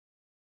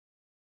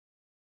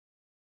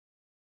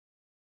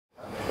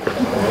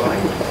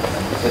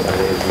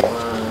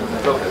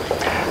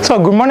So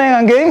good morning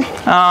again.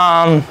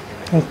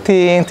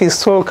 In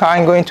this talk,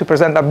 I'm going to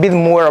present a bit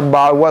more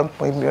about what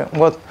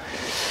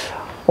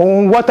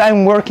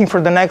I'm working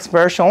for the next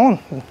version,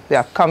 the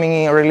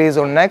upcoming release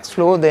on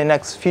Nextflow, the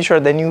next feature,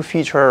 the new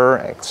feature,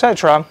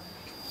 etc.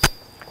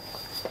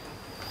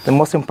 The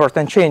most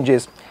important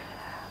changes.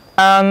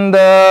 And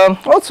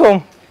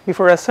also,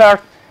 before I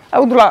start, I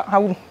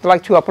would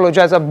like to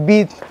apologize a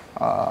bit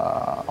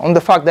on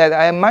the fact that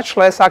I am much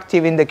less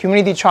active in the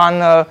community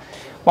channel,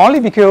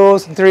 only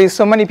because there is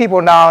so many people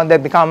now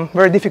that become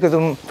very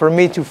difficult for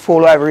me to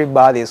follow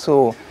everybody.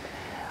 So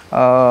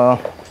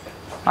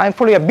I'm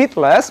following a bit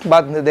less,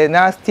 but the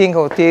nice thing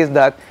of it is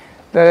that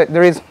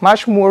there is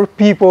much more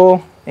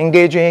people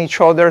engaging each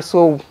other.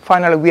 So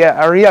finally, we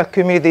are a real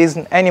community,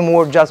 isn't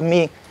anymore just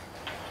me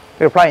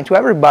replying to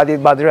everybody,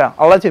 but there are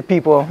a lot of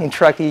people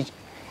interacting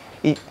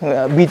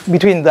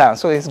between them.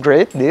 So it's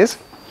great, this.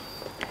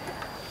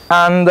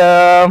 And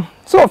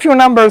so a few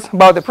numbers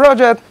about the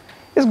project.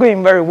 It's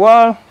going very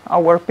well.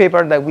 Our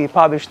paper that we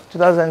published in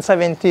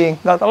 2017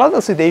 got a lot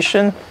of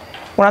citation,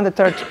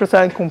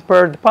 130%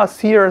 compared to the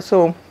past year,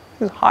 so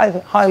it's a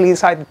highly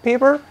cited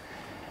paper.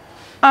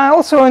 And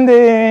also in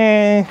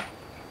the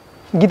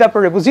GitHub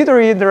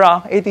repository, there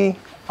are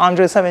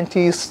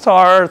 870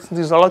 stars.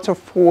 There's a lot of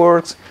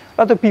forks,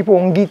 a lot of people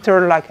on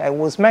Gitter, like I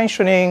was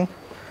mentioning.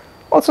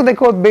 Also, the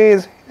code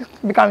base is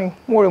becoming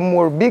more and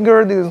more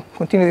bigger. This is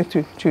continuing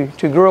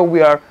to grow. We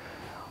are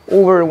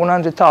over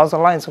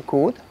 100,000 lines of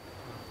code.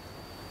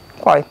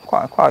 Quite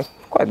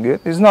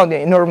good. It's not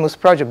an enormous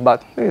project,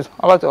 but there's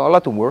a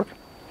lot of work.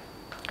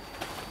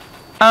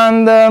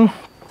 And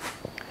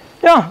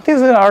yeah,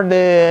 these are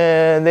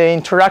the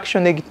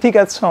interaction, the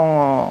tickets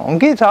on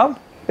GitHub.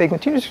 They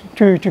continue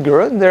to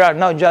grow. There are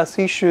not just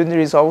issues.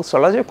 There is also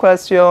a lot of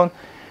questions.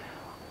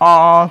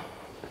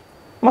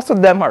 Most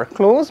of them are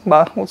closed,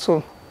 but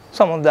also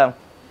some of them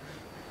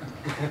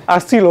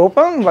are still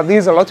open. But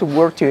there's a lot of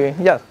work to,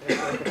 yeah,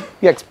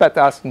 you expect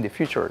us in the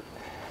future.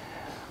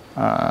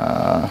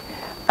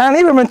 And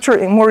even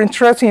more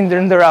interesting,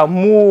 there are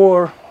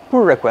more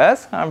pull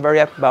requests. I'm very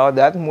happy about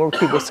that. More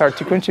people start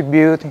to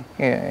contribute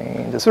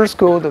in the source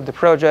code of the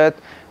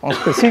project on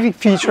specific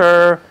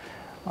feature.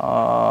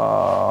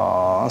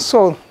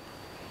 So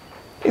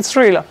it's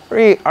really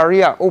a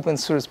real open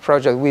source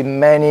project with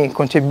many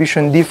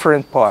contributions,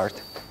 different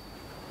parts.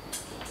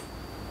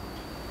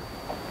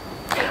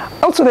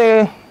 Also,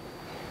 the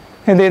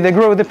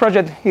growth of the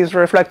project is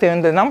reflected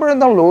in the number of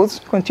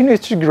downloads, continues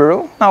to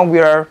grow. Now we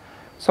are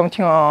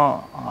something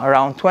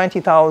around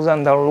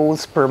 20,000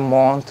 downloads per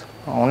month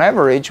on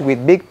average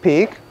with big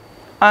peak.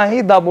 And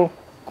it doubled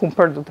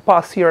compared to the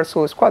past year,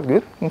 so it's quite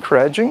good,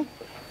 encouraging.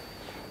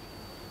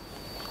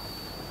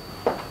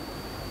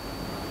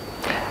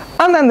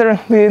 And then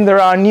there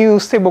are new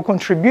stable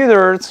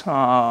contributors.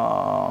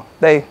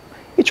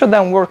 Each of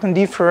them work in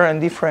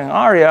different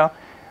area.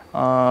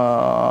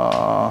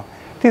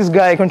 This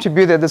guy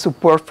contributed the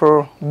support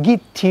for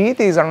Git.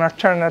 It is an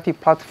alternative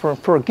platform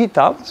for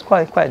GitHub. It's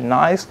quite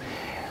nice.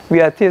 We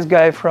had this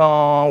guy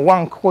from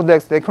One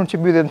Codex that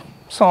contributed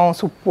some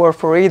support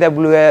for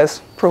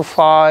AWS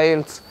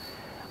profiles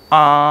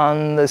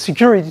and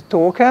security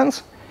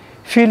tokens.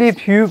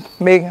 Philip, you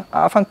made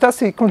a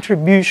fantastic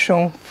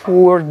contribution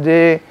for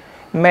the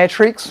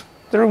metrics.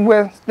 There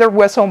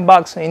were some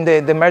bugs in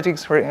the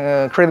metrics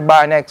created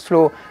by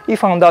Nextflow. He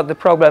found out the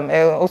problem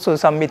and also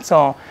submitted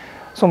some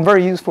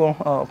very useful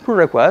pull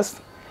requests.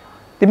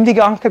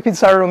 Dimitri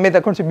Pizarro made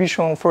a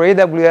contribution for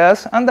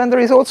AWS, and then there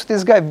is also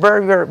this guy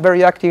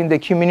very active in the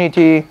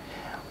community.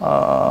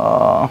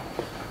 I'm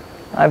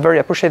very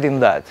appreciating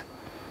that.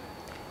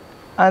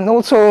 And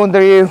also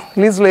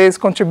Leslie is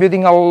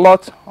contributing a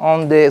lot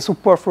on the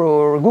support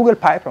for Google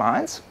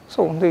pipelines.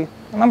 So the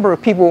number of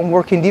people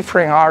working in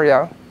different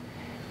areas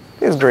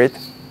is great.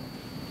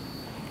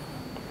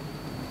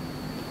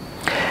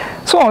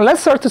 So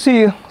let's start to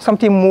see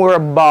something more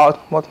about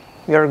what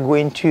we are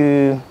going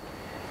to,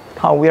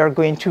 how we are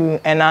going to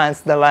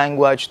enhance the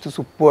language to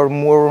support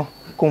more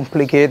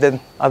complicated,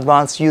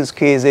 advanced use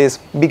cases,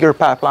 bigger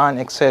pipeline,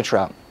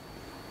 etc.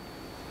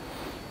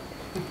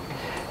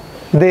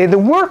 The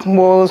work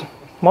was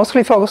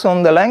mostly focused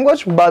on the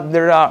language, but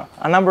there are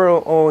a number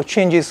of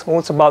changes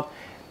also about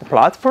the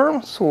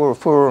platform. So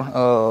for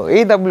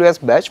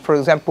AWS Batch, for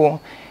example,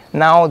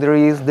 now there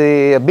is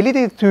the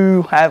ability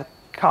to have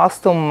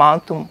custom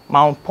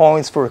mount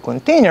points for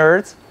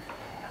containers.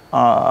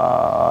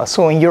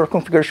 So in your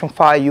configuration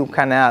file, you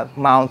can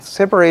mount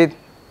separate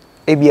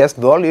ABS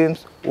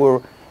volumes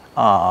or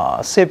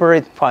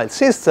separate file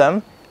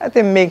system, and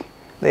then make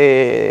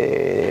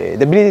the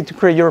ability to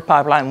create your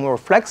pipeline more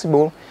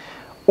flexible.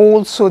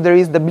 Also, there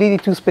is the ability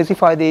to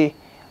specify the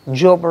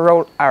job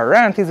role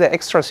around. It's an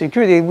extra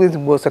security, which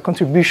was a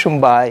contribution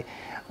by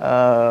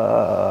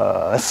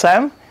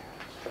Sam.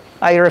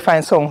 I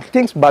refined some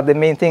things, but the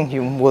main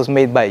thing was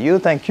made by you.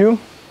 Thank you.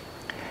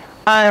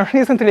 And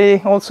recently,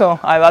 also,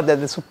 I've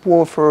added the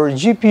support for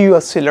GPU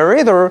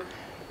accelerator.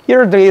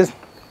 Here there is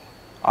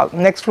At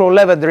Nextflow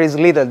level, there is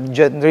little.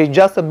 There is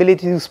just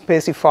ability to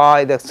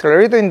specify the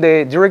accelerator in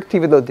the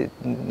directive of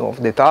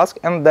the task,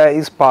 and that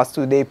is passed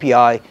to the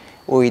API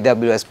or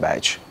AWS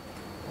batch.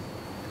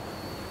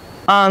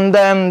 And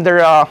then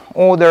there are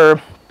other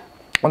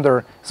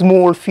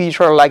small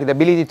features like the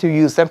ability to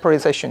use temporary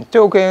session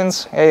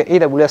tokens,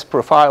 AWS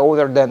profile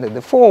other than the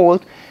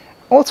default.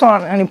 Also,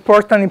 an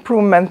important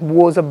improvement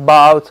was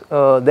about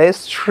the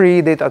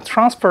S3 data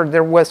transfer.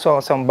 There was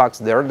some bugs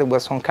there. There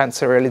was some kind of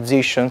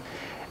serialization,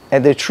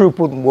 and the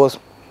throughput was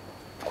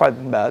quite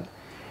bad.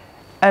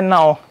 And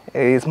now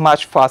it's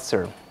much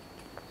faster.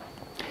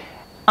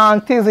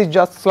 And this is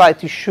just a slide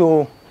to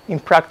show in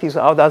practice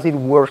how does it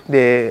work,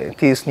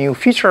 this new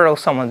feature of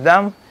some of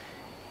them.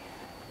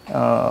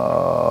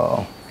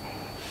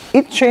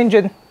 It changed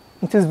in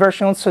this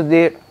version also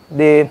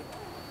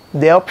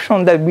the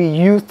option that we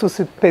used to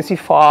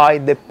specify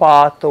the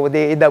path of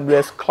the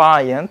AWS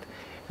client.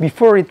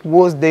 Before it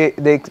was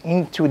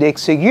into the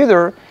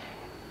executor,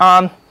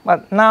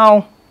 but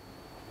now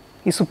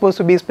it's supposed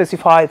to be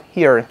specified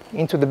here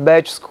into the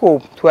batch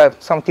scope to have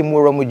something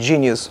more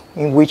homogeneous,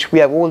 in which we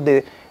have all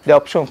the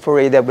option for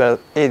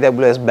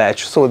AWS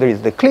batch. So there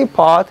is the clear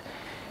path,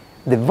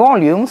 the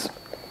volumes.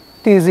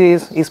 This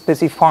is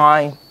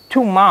specifying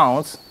two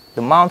mounts.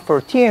 The mount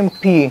for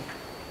TMP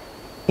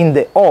in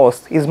the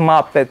host is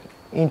mapped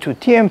into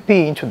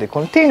TMP into the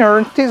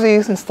container. This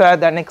is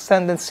instead an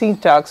extended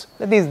syntax.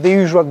 That is the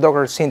usual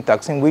Docker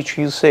syntax, in which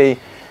you say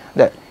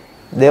that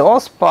the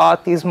host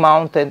path is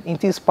mounted in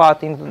this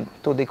path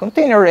into the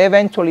container,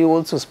 eventually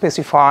also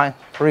specify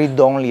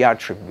read-only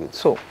attributes.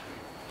 So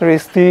there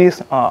is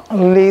this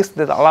list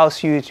that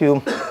allows you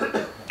to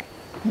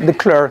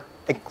declare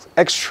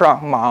extra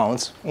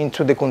mounts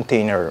into the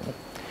container.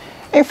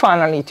 And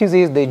finally, this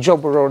is the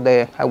job role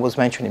that I was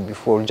mentioning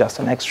before, just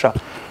an extra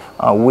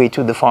way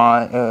to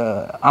define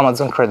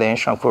Amazon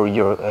credential for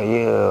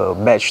your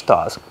batch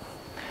task.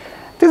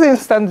 This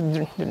is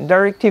standard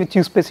directive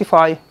to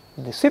specify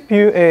the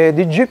CPU,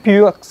 the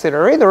GPU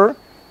accelerator,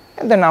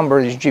 and the number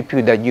of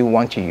GPU that you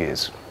want to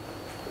use.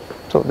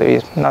 So there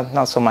is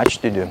not so much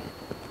to do.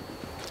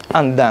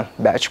 And then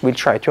batch will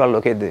try to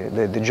allocate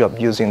the job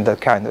using that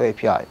kind of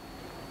API.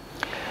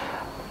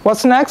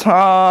 What's next?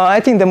 I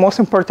think the most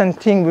important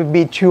thing would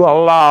be to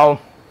allow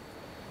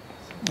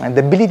the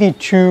ability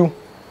to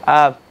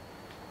have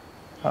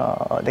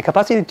the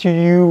capacity to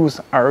use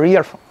a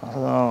real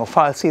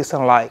file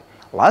system like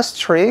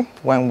last3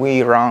 when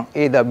we run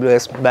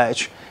AWS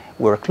batch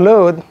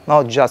workload,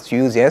 not just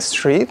use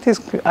S3. This,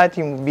 I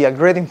think, would be a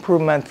great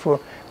improvement for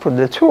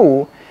the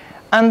tool.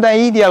 And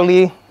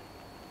ideally,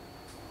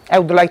 I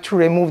would like to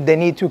remove the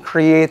need to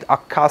create a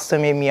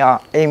custom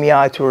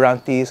AMI to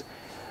run this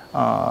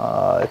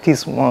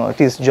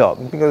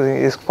job, because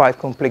it is quite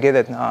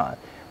complicated. It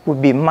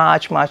would be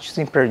much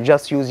simpler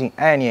just using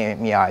any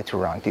AMI to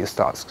run these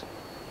tasks.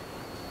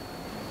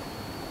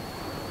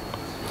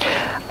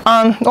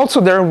 And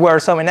also there were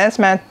some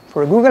enhancements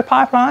for Google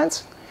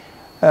pipelines.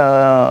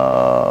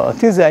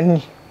 This is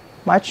a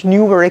much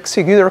newer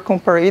executor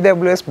compared to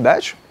AWS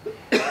batch.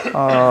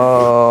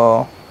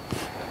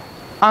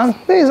 And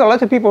there is a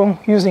lot of people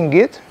using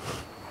Git,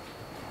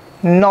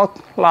 not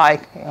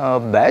like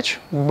batch,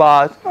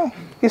 but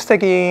it's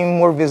taking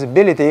more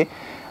visibility.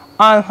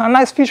 And a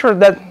nice feature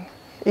that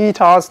it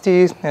has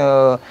this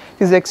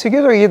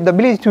executor is the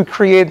ability to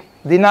create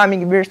dynamic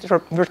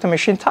virtual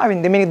machine type,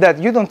 in the meaning that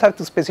you don't have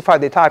to specify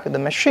the type of the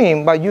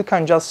machine, but you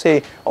can just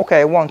say,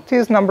 okay, I want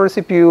this number of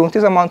CPU,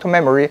 this amount of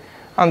memory,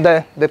 and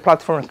the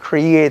platform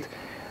create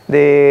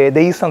the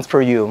instance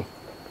for you.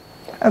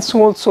 And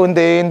so also in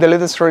the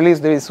latest release,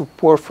 there is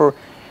support for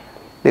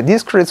the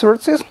disk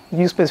resources.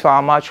 You specify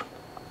how much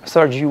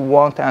storage you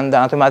want, and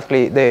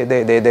automatically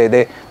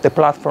the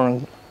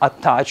platform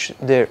attach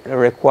the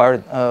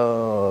required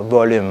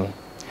volume.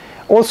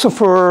 Also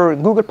for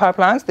Google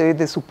pipelines, there is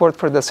the support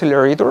for the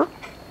accelerator.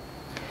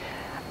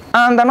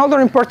 And another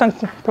important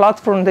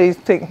platform that is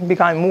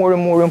becoming more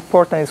and more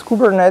important is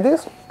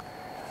Kubernetes.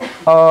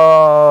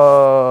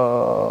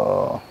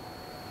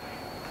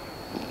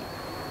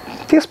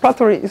 This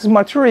platform is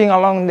maturing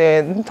along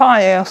the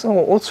time. So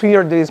also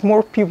here there is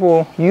more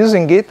people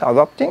using it,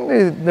 adopting.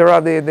 There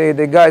are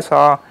the guys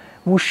are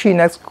Wuxi,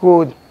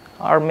 Nextcode,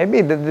 or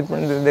maybe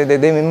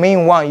the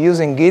main one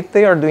using Git.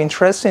 They are doing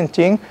interesting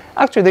thing.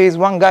 Actually, there is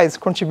one guy is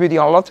contributing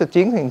a lot of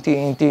things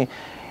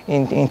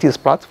in this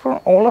platform,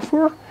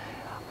 Olafur.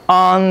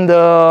 And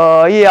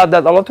yeah,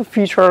 that a lot of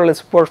features, the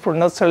support for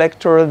node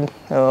selector,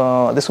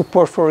 the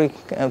support for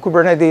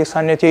Kubernetes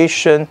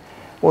annotation,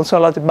 also a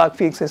lot of bug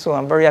fixes. So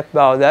I'm very happy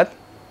about that.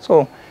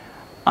 So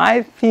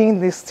I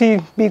think it's still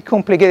a bit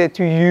complicated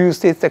to use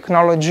this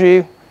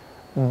technology,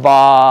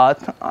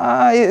 but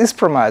it's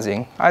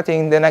promising. I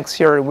think the next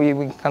year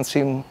we can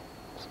see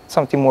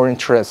something more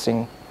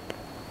interesting.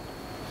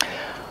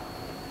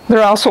 There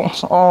are also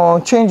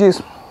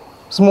changes,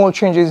 small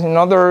changes in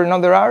other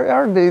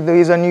area. There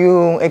is a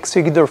new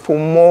executor for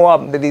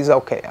Moab that is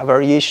okay, a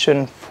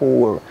variation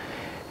for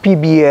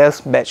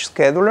PBS batch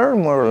scheduler,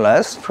 more or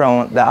less,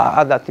 from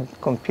the adaptive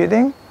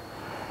computing.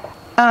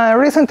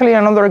 Recently,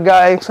 another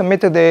guy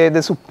submitted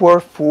the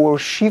support for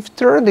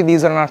Shifter. That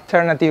is an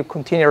alternative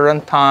continuous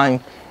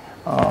runtime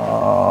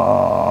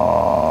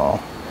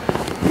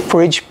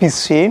for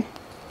HPC.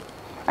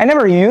 I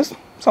never used.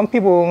 Some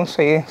people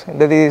say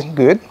that it is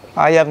good.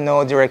 I have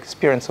no direct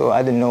experience, so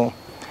I don't know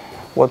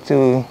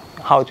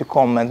how to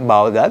comment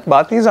about that.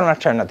 But it's an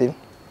alternative.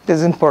 It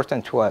is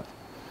important to have.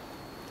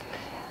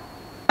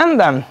 And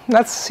then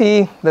let's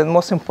see the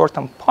most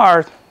important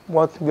part.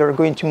 What we are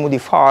going to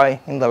modify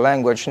in the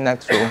language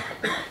Nextflow.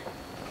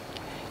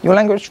 New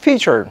language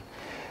feature.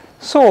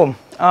 So,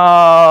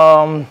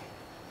 well,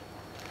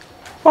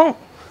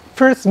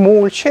 first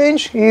small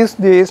change is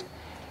this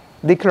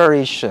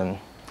declaration.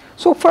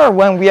 So far,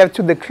 when we have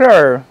to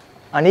declare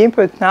an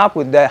input and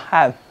output that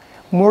have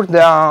more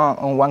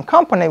than one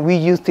component, we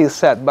use this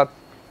set, but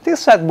this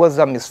set was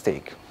a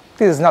mistake.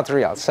 This is not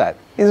real set.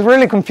 It's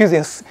really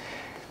confusing.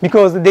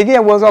 Because the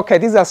idea was, okay,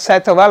 this is a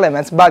set of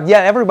elements, but yeah,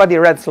 everybody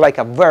reads like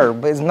a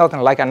verb. It's not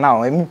like a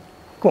noun,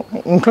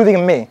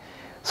 including me.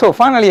 So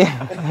finally,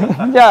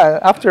 yeah,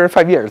 after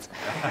 5 years.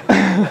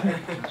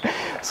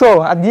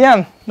 So at the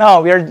end,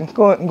 now we are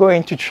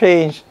going to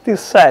change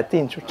this set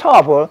into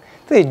tuple.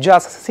 This is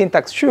just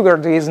syntax sugar.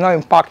 There is no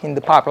impact in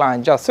the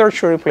pipeline, just search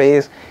to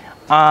replace,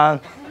 and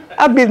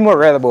a bit more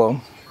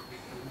readable.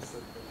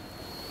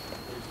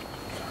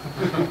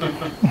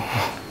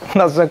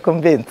 Not so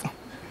convinced.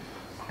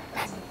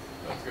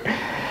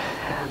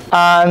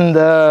 And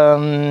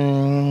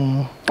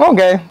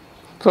okay,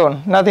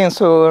 so nothing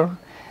so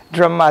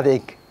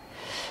dramatic.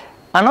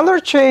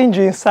 Another change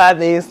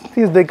inside is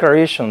this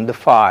declaration, the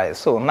file.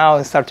 So now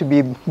it starts to be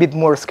a bit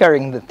more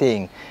scaring the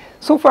thing.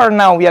 So far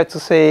now we have to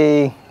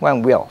say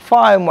when we have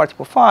file,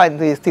 multiple file,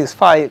 this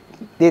file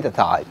data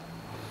type.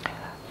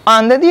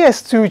 And the idea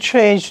is to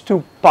change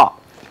to path.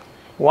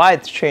 Why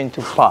it's changed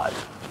to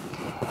path?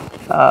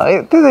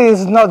 This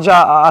is not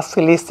just a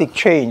stylistic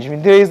change.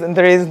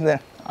 There is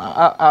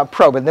a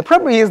problem. The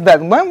problem is that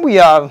when we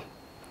have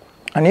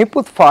an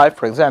input file,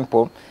 for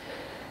example,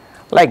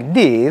 like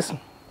this,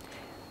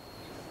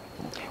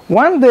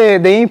 when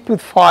the input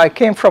file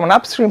came from an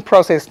upstream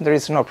process, there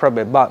is no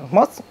problem. But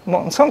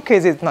in some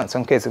cases, not in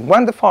some cases,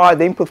 when the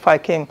input file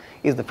came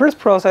is the first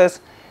process,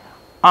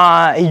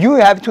 you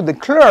have to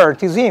declare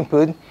this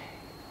input.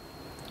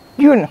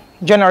 You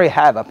generally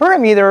have a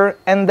parameter,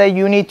 and then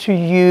you need to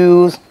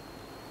use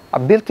a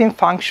built-in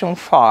function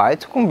file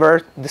to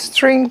convert the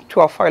string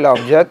to a file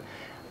object,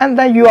 and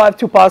then you have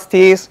to pass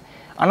this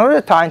another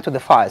time to the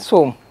file.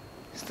 So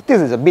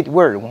this is a bit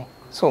weird.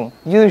 So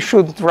you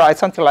should write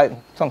something like,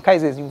 some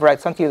cases you write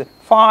something like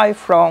file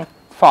from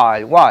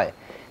file. Why?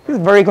 This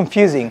is very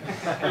confusing.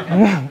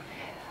 There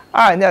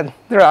are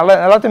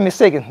a lot of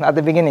mistakes at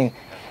the beginning.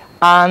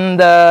 And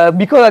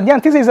because at the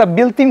end this is a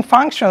built-in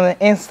function,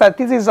 instead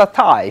this is a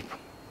type.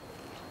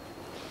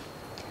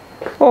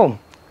 Oh.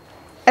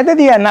 And the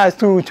idea now is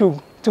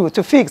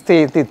to fix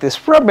this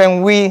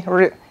problem,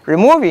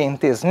 removing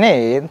this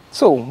need,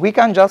 so we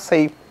can just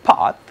say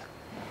path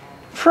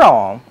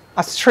from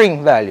a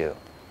string value.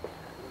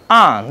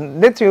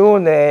 And the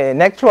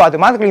Nextflow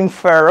automatically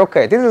infer,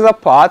 okay, this is a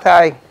path,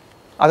 I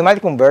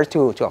automatically convert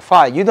to a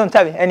file. You don't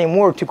have any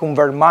more to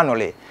convert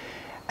manually.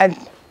 And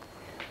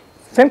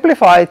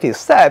simplify these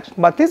steps,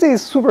 but this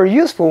is super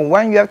useful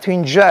when you have to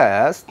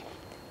ingest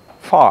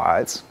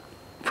files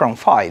from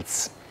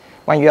files.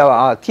 When you have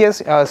a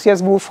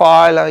CSV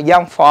file, a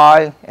YAML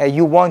file,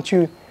 you want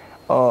to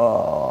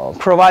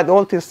provide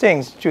all these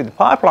things to the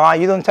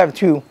pipeline, you don't have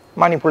to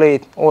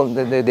manipulate all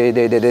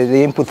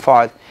the input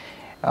file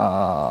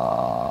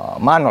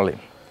manually.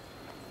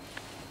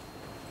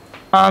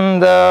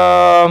 And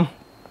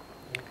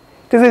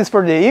this is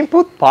for the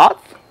input path.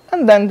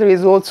 And then there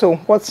is also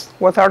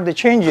what are the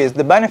changes,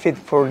 the benefit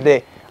for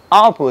the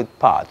output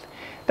path.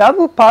 The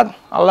output path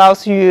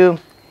allows you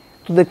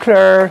to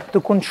declare, to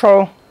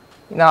control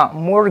in a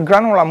more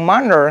granular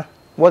manner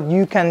what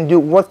you can do,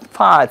 what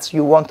files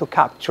you want to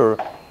capture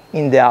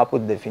in the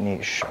output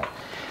definition.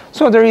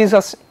 So there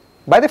is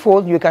by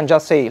default, you can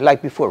just say,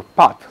 like before,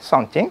 path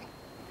something.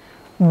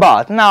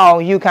 But now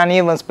you can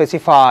even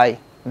specify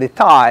the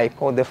type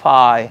of the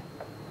file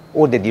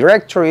or the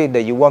directory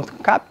that you want to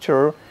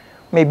capture.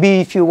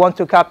 Maybe if you want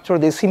to capture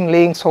the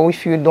symlinks, or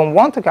if you don't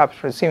want to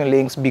capture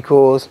symlinks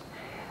because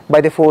by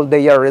default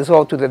they are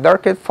resolved to the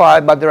Darknet file,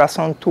 but there are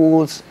some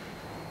tools,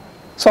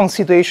 some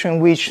situation in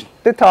which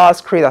the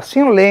task create a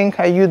symlink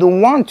and you don't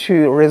want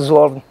to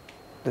resolve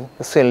the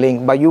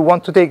symlink, but you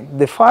want to take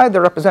the file that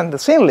represents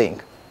the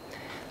symlink.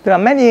 There are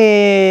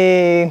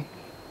many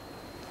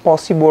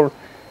possible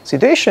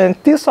situations.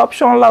 This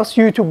option allows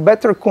you to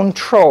better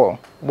control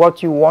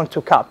what you want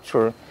to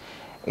capture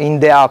in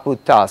the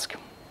output task.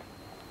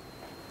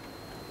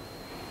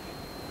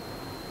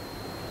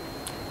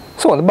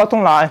 So the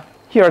bottom line,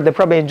 here the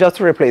problem is just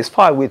to replace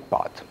file with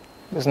path.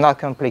 It's not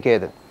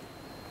complicated.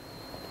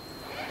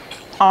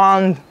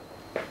 And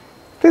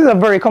this is a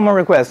very common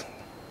request.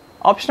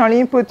 Optional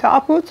input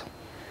output?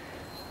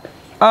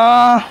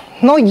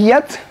 Not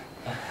yet,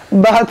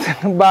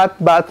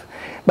 but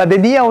But the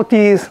idea of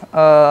this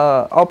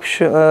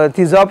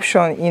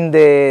option in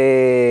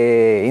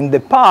the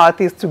path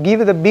is to give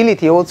the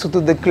ability also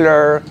to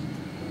declare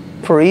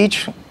for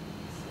each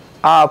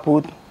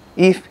output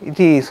if it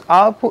is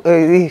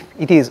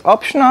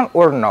optional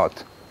or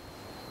not.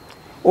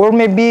 Or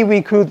maybe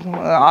we could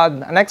add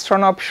an extra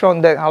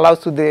option that allows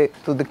to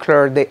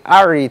declare the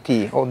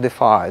rarity of the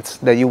files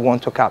that you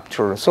want to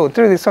capture. So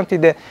this is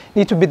something that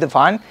needs to be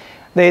defined.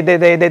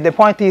 The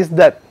point is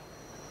that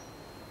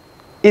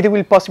it will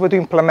be possible to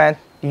implement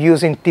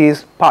using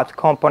this path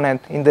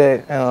component in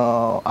the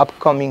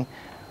upcoming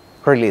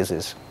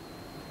releases.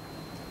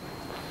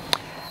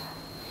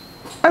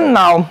 And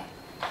now,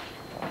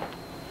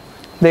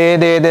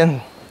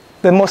 the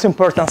most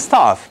important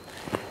stuff.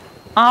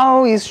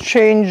 How is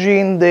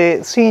changing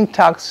the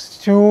syntax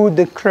to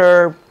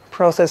declare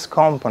process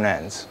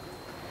components?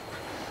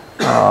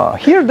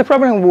 Here the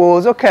problem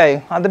was,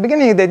 okay, at the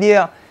beginning the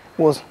idea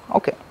was,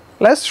 okay,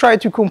 let's try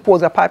to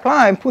compose a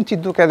pipeline, put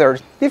it together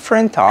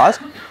different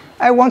tasks.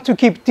 I want to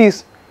keep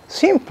this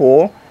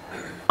simple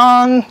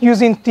and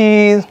using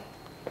this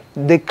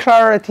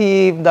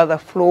declarative data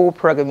flow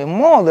programming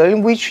model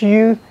in which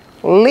you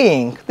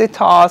link the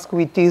task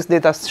with this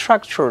data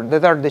structure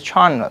that are the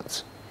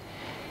channels.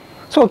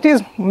 So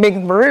this makes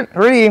it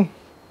really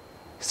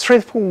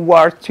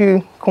straightforward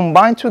to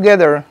combine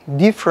together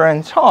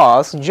different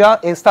tasks,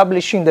 just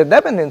establishing the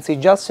dependency,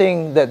 just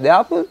saying that the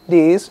output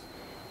is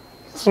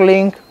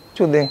linked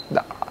to the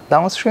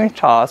downstream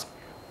task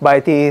by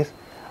this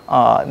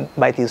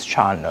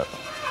channel.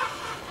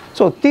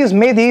 So this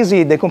made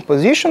easy the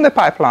composition of the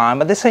pipeline,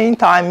 but at the same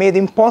time made it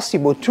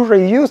impossible to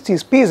reuse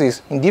these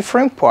pieces in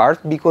different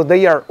parts because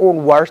they are all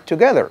wired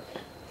together.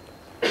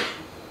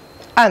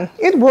 And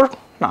it worked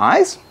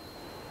nice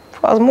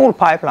for a small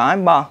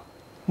pipeline, but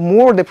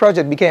more the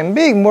project became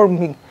big,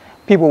 more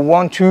people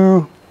want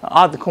to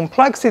add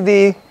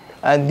complexity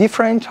and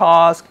different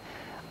tasks.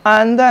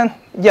 And then,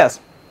 yes,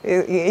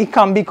 it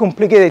can be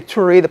complicated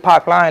to read a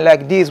pipeline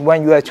like this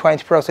when you have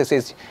 20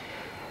 processes.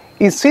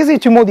 It's easy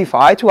to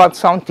modify, to add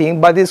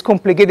something, but it's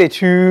complicated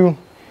to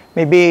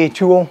maybe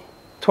to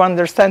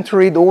understand, to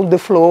read all the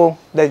flow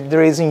that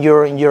there is in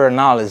your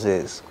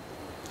analysis.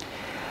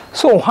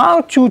 So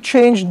how to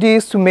change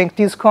this to make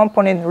this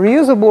component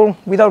reusable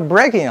without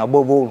breaking,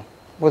 above all,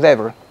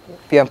 whatever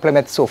we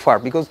implemented so far?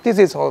 Because this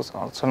is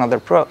also another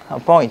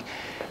point.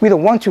 We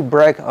don't want to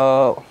break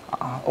all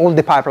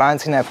the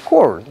pipelines in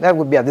F-core. That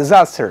would be a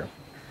disaster.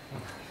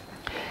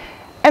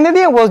 And the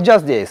idea was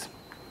just this.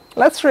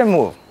 Let's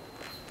remove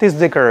this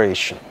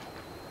declaration.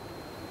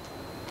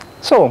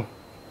 So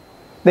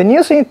the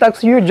new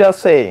syntax, you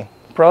just say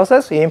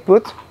process,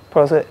 input,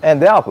 process,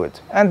 and the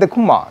output, and the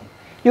command.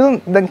 You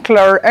don't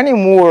declare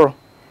anymore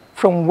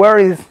from where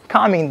is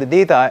coming the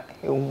data,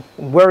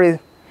 where it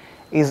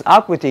is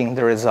outputting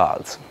the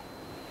results.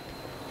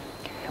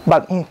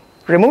 But in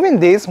removing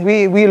this,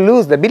 we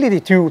lose the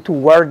ability to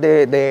wire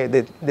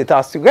the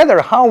tasks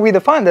together. How we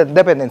define the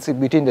dependency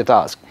between the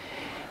tasks?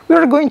 We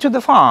are going to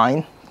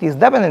define these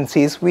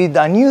dependencies with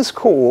a new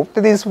scope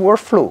that is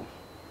workflow.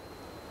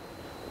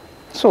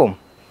 So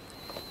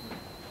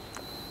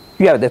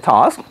you have the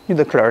task, you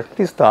declare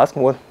this task,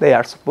 what they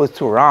are supposed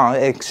to run,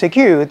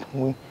 execute,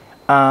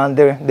 and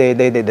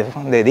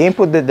the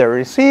input that they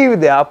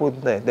receive, the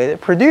output that they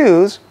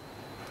produce.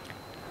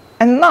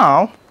 And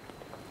now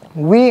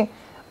we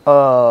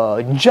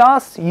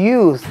just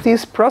use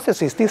these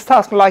processes, these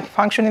tasks like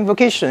function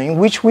invocation, in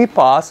which we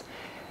pass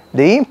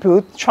the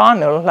input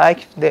channel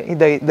like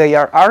they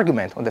are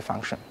argument of the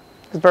function.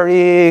 It's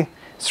very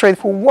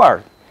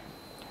straightforward.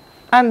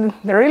 And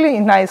the really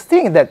nice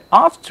thing that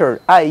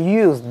after I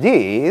use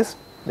this,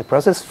 the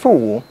process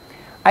foo,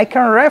 I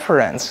can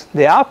reference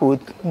the output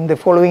in the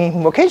following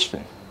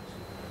invocation.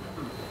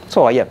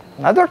 So I have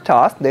another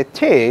task that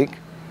take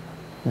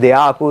the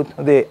output,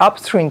 the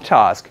upstream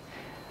task.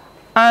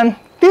 And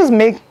this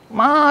makes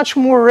much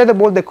more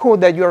readable the code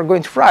that you are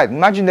going to write.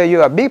 Imagine that you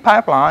have a big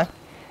pipeline.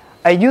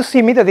 I just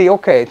immediately,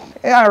 okay,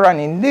 I'm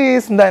running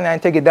this, and then I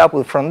take the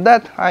output from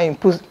that. I'm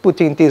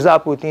putting this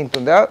output into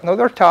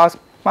another task,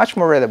 much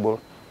more readable.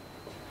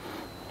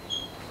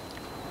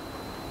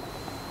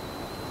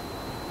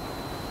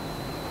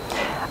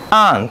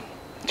 And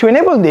to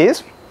enable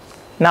this,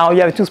 now you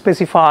have to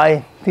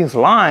specify this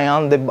line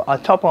on the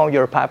top of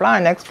your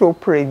pipeline, Nextflow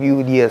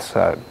preview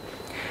DSL.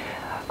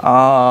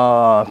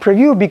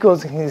 Preview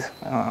because it's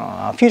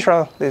a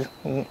feature that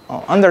is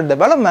under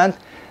development,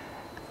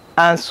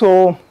 and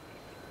so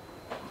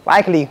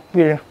likely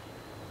we'll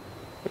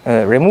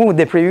remove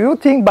the preview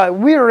thing, but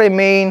we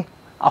remain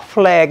a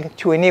flag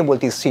to enable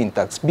this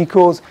syntax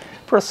because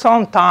for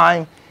some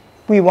time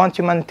we want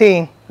to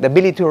maintain the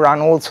ability to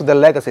run also the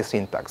legacy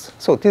syntax.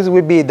 So this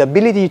will be the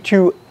ability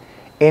to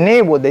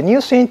enable the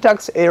new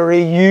syntax and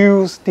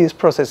reuse these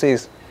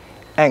processes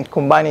and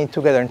combine it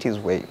together in this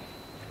way.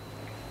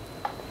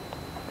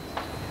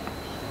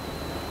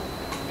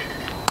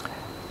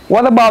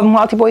 What about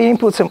multiple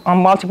inputs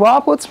and multiple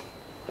outputs?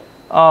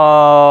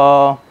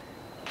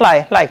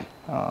 Like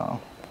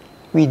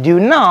we do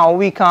now,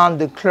 we can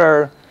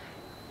declare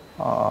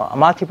a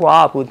multiple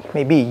output,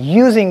 maybe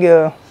using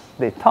the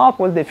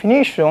tuple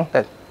definition,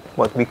 that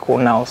what we call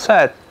now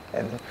set.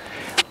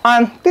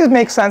 And this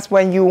makes sense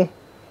when you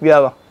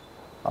have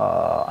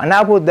an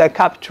output that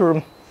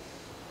captures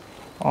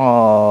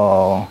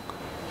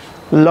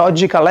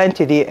logical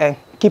entity and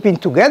keeping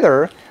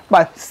together,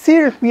 but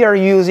still we are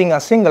using a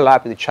single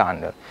output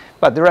channel.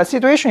 But there are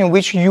situations in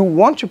which you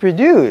want to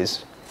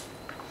produce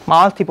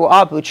multiple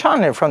output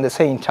channels from the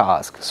same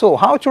task. So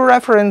how to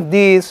reference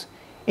this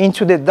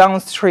into the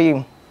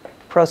downstream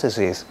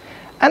processes?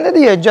 And the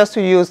idea is just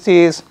to use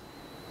this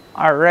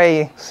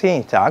array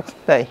syntax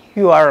that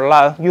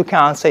you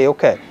can say,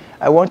 okay,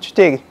 I want to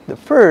take the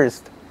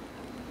first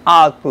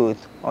output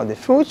of the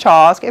full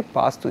task and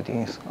pass to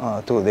this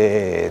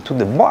to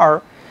the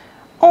bar,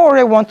 or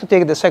I want to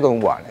take the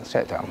second one,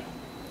 etc.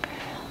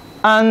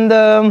 And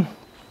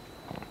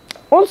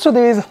also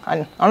there is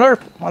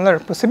another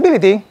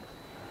possibility.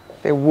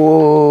 There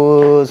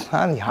was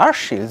the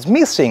hash is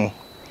missing.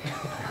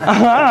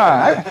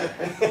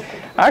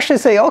 I should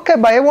say, okay,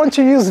 but I want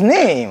to use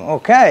name.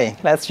 Okay,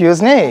 let's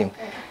use name.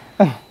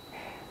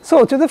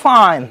 So to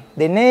define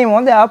the name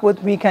on the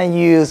output, we can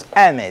use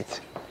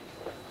emit.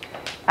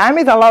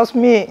 Emit allows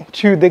me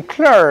to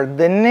declare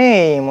the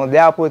name of the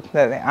output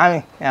that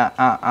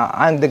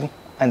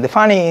I'm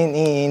defining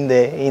in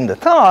the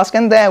task,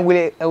 and then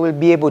I will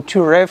be able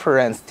to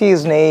reference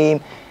this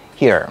name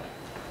here.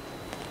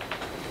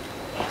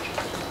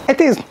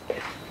 It is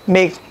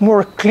makes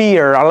more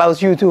clear,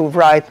 allows you to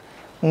write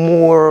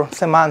more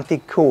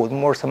semantic code,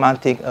 more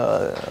semantic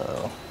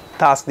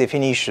task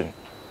definition.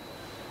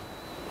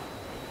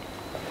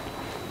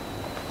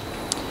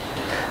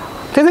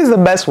 This is the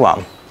best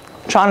one,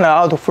 channel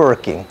out of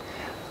working.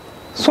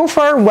 So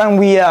far, when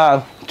we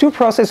have two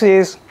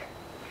processes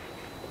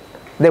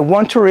that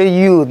want to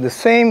reuse the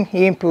same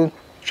input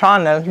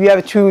channel, you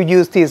have to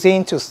use this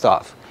into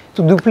stuff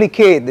to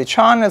duplicate the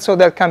channel so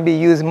that can be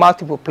used in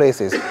multiple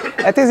places.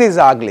 And this is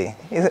ugly.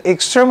 It's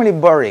extremely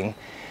boring.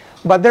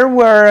 But there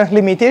were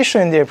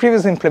limitations in the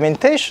previous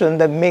implementation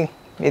that made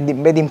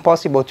it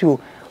impossible to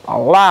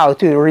allow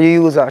to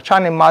reuse a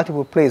channel in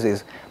multiple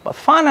places. But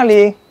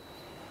finally,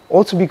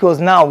 also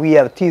because now we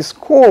have this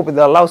scope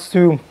that allows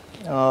to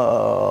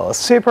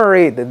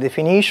separate the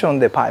definition of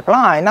the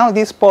pipeline, now it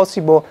is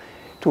possible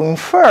to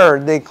infer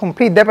the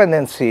complete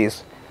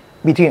dependencies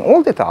between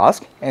all the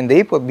tasks and the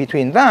input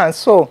between them.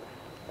 So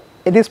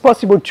it is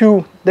possible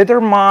to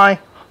determine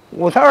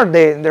what are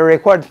the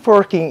required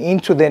forking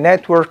into the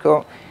network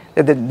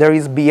that there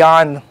is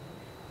beyond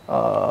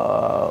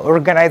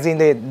organizing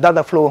the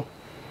data flow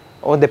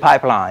of the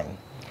pipeline.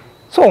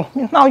 So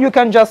now you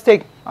can just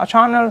take a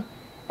channel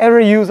and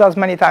reuse as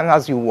many times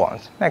as you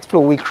want.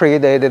 Nextflow will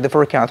create the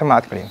forking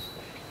automatically.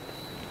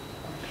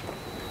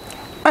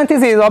 And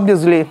this is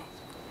obviously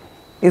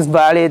is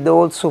valid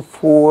also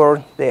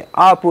for the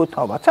output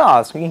of a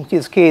task. In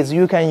this case,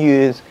 you can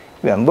use,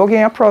 you're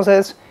invoking a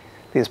process,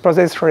 this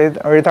process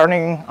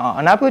returning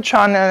an output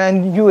channel,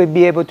 and you will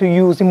be able to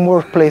use in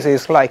more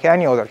places like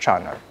any other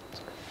channel.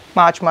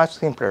 Much, much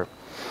simpler.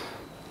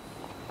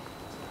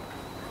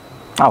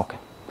 Okay,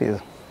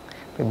 this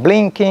is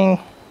blinking.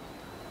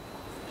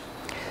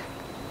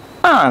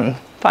 And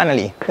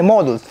finally, the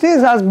modules.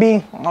 This has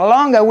been a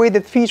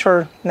long-awaited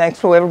feature.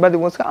 Nextflow, everybody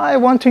was, I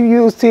want to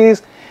use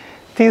this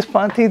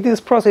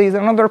process is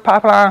another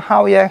pipeline,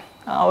 how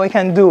I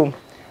can do.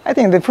 I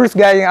think the first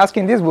guy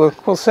asking this was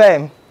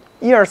Jose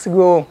years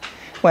ago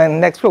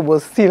when Nextflow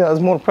was still a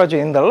small project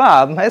in the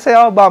lab. I said,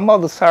 oh, but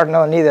modules are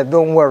not needed,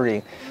 don't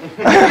worry.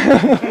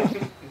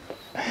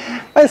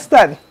 But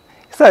instead,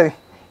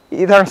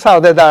 it turns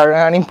out that are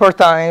an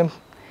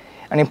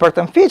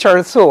important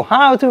feature. So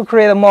how to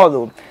create a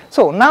module?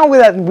 So now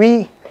that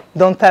we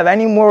don't have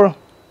any more,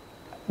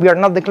 we are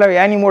not declaring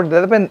any more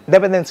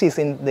dependencies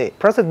in the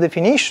process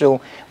definition,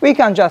 we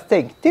can just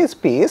take this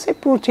piece and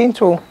put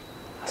into a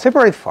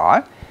separate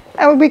file,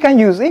 and we can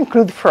use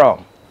include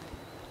from.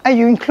 And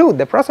you include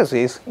the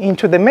processes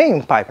into the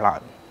main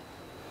pipeline.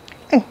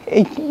 And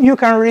you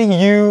can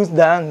reuse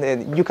them,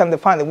 you can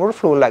define the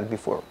workflow like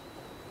before.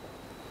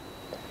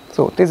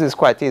 So this is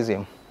quite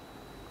easy.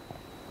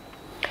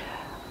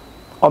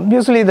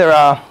 Obviously, there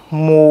are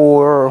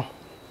more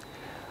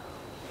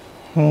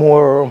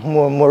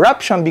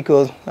options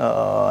because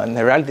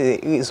the reality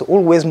is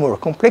always more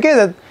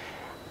complicated.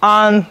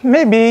 And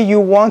maybe you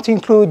want to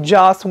include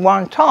just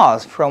one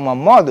task from a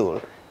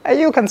module. And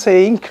you can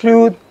say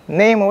include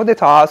name of the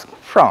task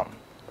from.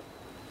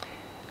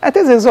 And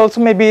this is also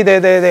maybe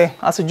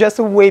a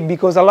suggested way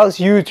because it allows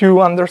you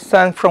to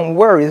understand from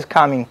where is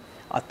coming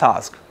a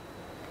task.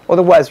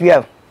 Otherwise,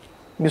 you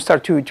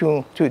start to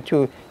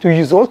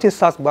use all these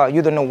tasks, but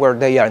you don't know where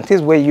they are. And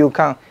this way you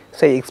can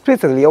say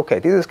explicitly, okay,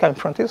 this is coming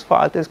from this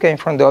file, this came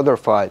from the other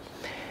file.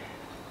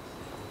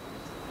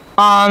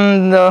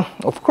 And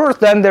of course,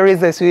 then there is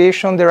the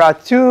situation, there are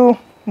two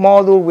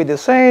modules with the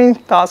same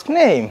task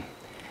name.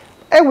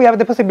 And we have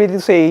the possibility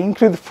to say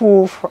include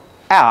foo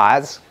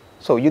as,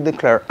 so you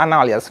declare an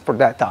alias for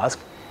that task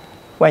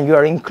when you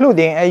are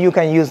including, and you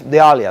can use the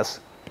alias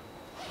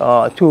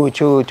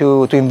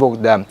to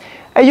invoke them.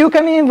 And you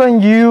can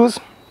even use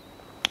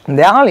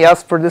the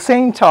alias for the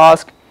same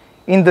task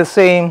in the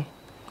same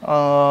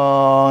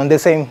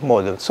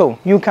model. So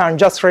you can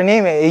just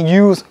rename a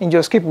use in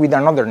your script with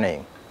another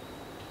name.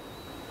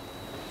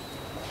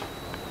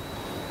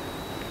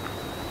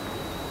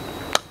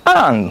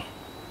 And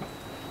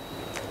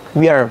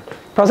we are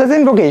process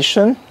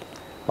invocation,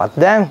 but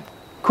then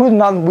could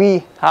not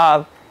we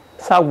have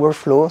sub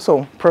workflow?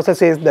 So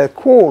processes that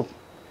call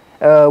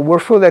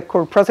workflow that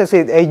call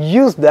processes and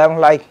use them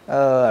like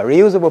a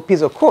reusable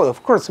piece of code.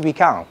 Of course we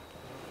can.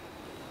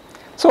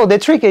 So the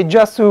trick is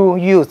just to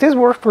use this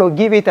workflow,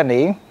 give it a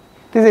name.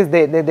 This is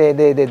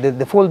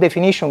the full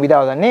definition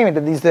without a name.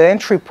 That is the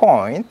entry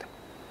point.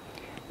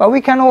 But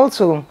we can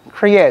also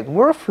create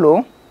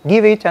workflow,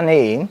 give it a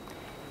name,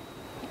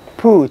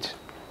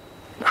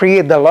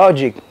 create the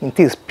logic in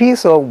this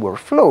piece of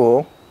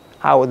workflow,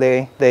 how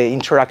they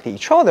interact with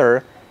each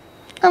other,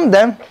 and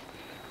then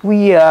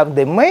we have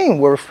the main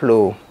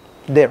workflow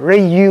that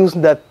reuse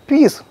that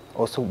piece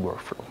of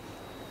workflow.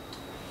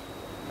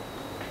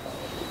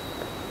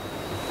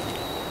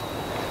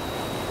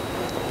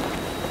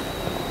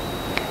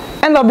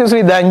 And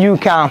obviously then you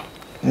can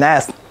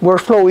nest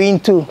workflow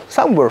into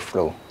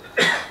sub-workflow.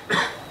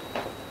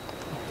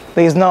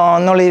 There is no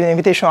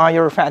limitation on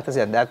your fantasy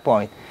at that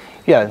point.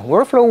 Yeah,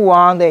 workflow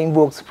 1, they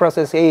invokes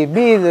process A,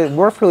 B, the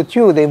workflow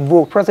 2, they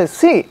invoke process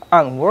C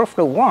and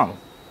workflow 1.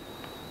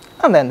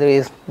 And then there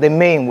is the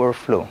main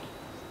workflow.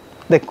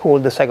 They call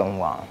the second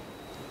one.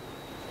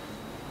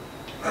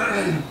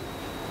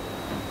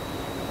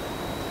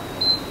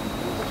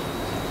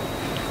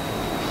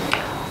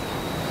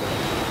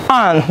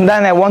 And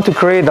then I want to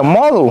create a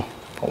model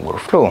of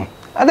workflow.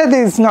 And that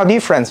is no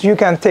difference. You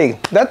can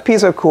take that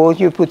piece of code,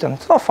 you put on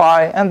a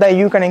file, and then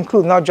you can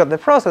include not just the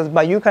process,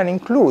 but you can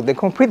include the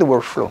complete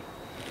workflow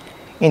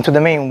into the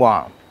main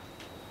one.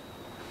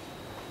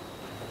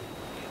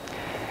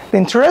 The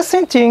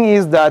interesting thing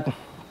is that,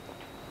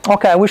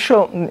 okay, I will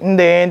show in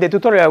the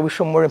tutorial, I will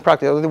show more in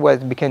practice,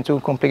 otherwise it became too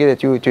complicated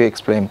to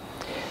explain.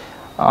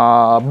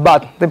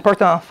 But the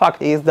important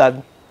fact is that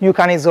you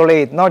can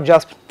isolate not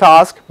just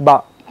task,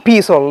 but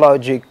piece of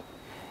logic.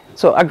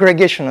 So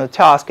aggregation of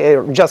tasks,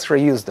 just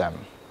reuse them.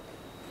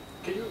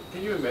 Can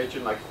you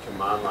imagine like a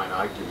command line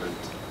argument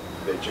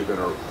that you're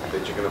gonna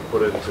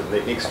put into the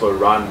Nextflow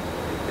run, and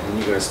then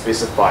you're gonna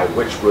specify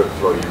which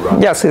workflow you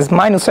run? Yes, it's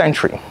minus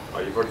entry. Oh,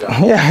 you've got that.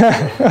 Yeah.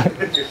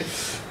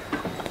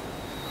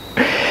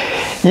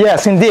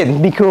 Yes, indeed,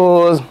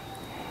 because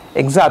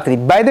exactly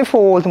by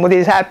default, what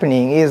is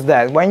happening is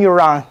that when you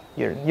run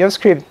your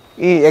script,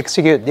 you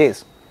execute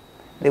this,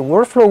 the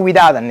workflow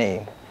without a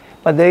name.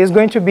 But there is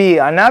going to be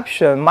an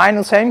option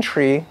minus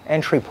entry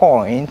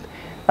point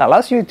that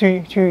allows you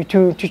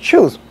to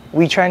choose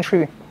which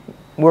entry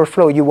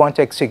workflow you want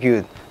to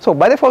execute. So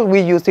by default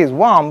we use this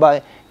one,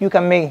 but you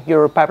can make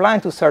your pipeline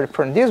to start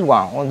from this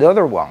one or the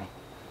other one.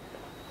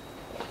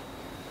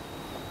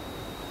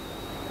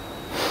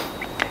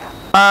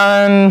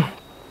 And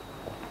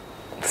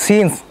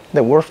since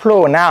the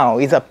workflow now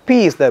is a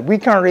piece that we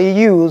can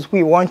reuse,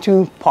 we want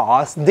to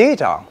pass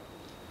data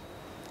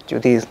to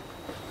this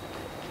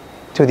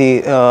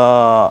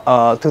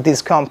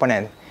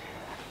component.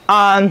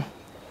 And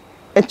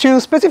to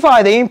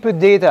specify the input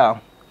data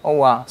of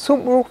a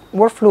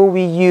sub-workflow,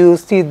 we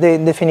use the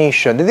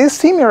definition. It is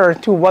similar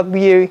to what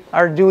we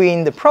are doing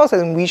in the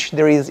process in which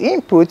there is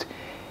input.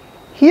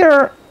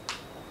 Here,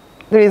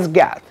 there is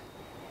get.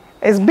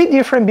 It's a bit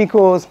different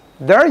because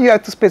there you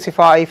have to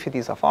specify if it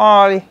is a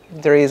file, if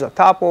there is a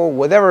tuple,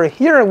 whatever.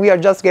 Here we are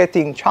just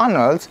getting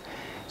channels.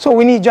 So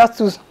we need just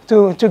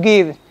to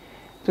give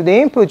to the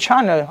input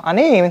channel a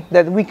name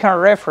that we can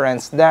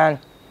reference then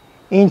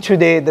into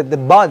the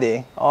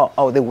body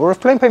of the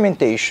workflow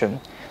implementation.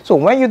 So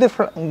when you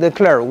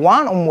declare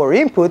one or more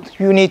input,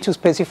 you need to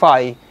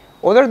specify,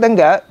 other than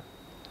get,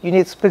 you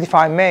need to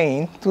specify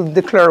main to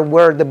declare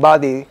where the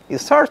body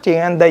is starting,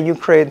 and then you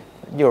create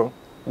your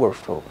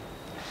workflow.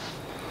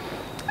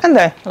 And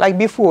then, like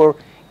before,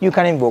 you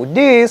can invoke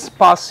this,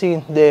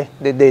 passing the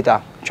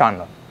data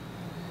channel.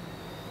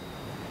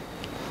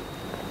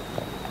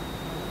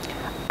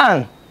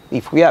 And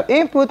if we have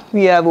input,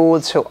 we have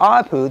also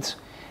outputs.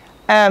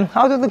 And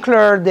how to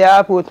declare the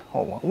output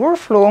of a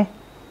workflow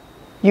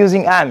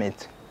using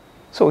Amit.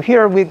 So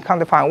here we can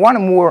define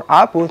one more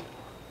output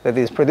that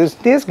is produce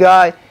this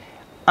guy,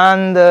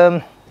 and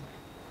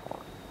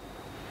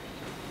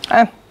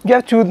you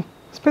have to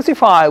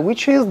specify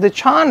which is the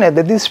channel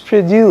that is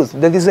produced,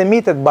 that is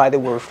emitted by the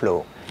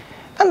workflow.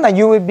 And then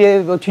you will be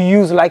able to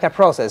use like a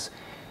process.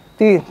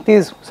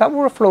 This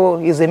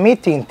sub-workflow is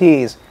emitting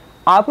this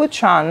output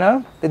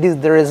channel that is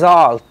the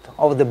result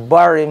of the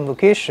bar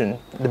invocation,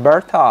 the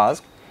bar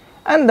task,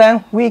 and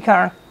then we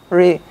can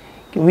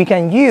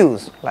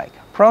use like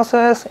a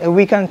process, and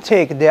we can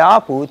take the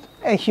output,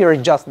 and here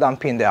just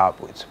dumping the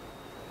output.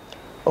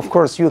 Of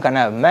course, you can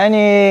have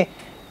many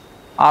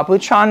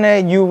output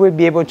channel. You will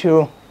be able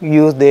to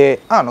use the,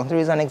 oh no, there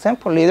is an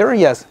example later,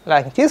 yes,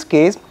 like in this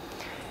case,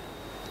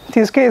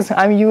 this case,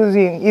 I'm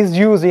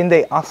using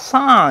the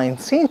assign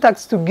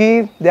syntax to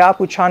give the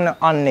output channel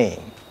a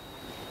name.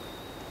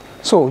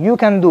 So you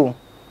can do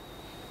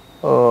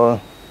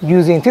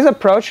using this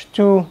approach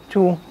to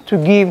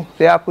give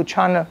the output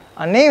channel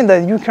a name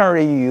that you can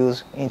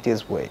reuse in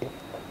this way.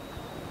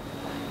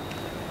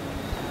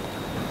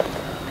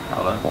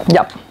 Paolo?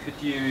 Yep.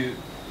 Could you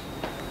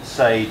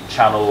say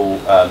channel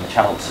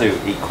 2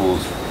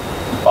 equals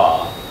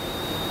bar,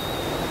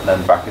 and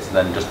then brackets, and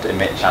then just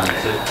emit channel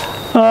 2?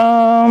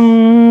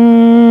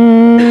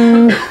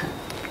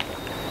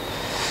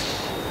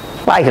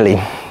 Likely,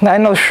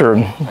 I'm not sure.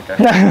 Okay.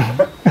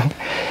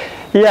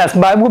 Yes,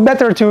 but it would be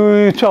better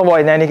to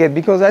avoid any case,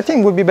 because I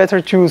think it would be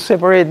better to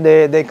separate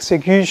the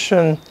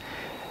execution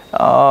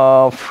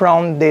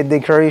from the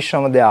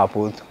declaration of the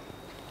output.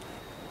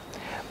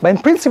 But in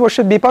principle, it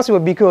should be possible,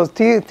 because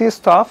this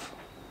stuff,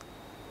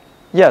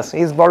 yes,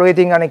 is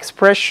evaluating an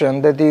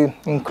expression that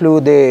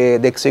include the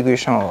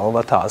execution of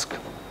a task.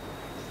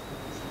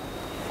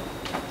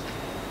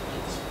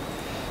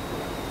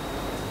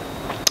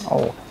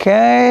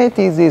 Okay,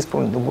 this is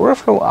for the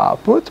workflow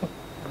output.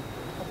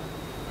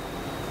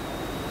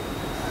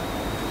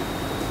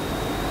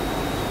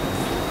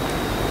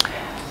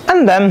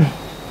 And then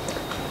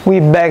we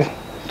back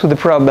to the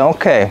problem.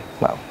 Okay,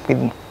 well,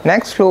 with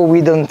Nextflow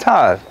we don't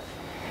have.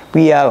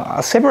 We have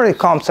a separate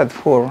concept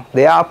for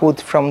the output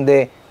from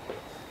the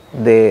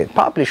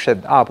published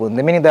output,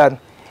 meaning that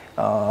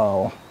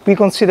we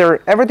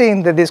consider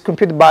everything that is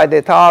computed by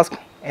the task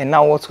and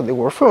now also the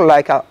workflow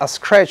like a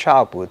scratch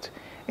output.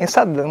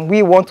 Instead,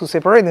 we want to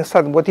separate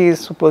instead what is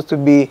supposed to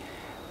be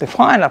the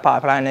final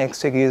pipeline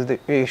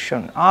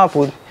execution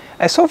output.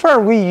 And so far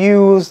we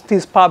use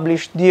this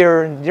publish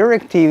dir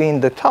directive in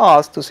the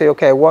task to say,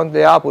 okay, I want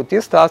the output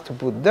this task to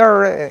put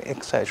there,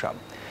 etc.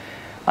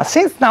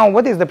 Since now,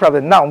 what is the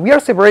problem? Now we are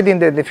separating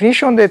the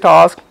definition of the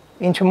task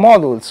into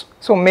modules,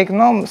 so make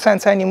no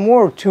sense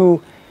anymore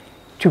to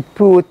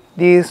put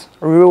this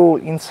rule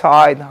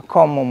inside a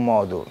common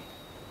module.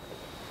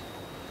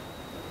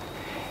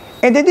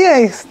 And the idea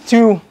is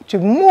to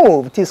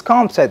move this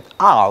concept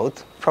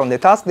out from the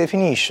task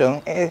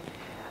definition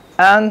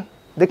and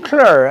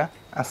declare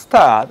a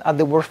start at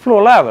the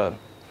workflow level.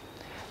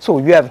 So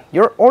you have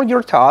all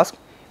your tasks,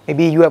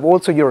 maybe you have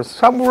also your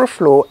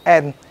sub-workflow,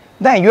 and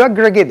then you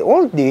aggregate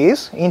all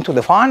this into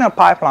the final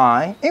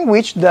pipeline, in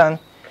which then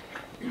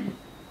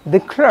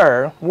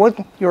declare what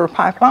your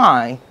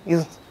pipeline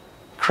is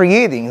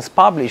creating, is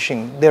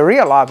publishing, the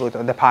real output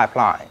of the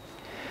pipeline.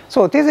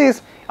 So this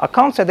is a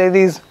concept that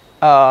is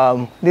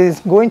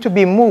going to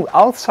be moved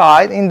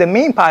outside in the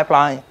main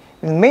pipeline,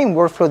 in the main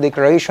workflow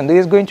declaration. There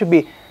is going to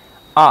be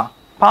a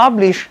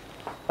publish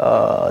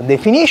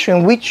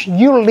definition which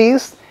you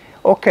list,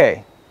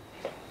 okay,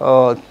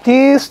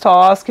 this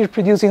task is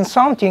producing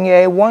something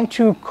I want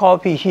to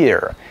copy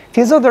here.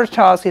 This other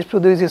task is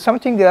producing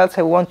something else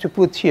I want to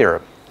put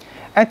here.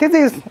 And this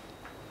is,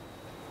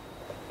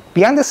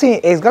 behind the scene,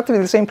 exactly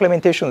the same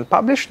implementation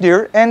published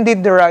there, and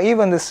there are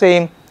even the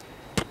same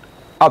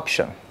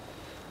option.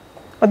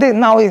 But then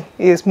now it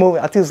is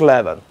moving at this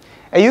level.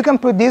 And you can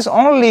put this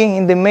only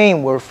in the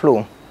main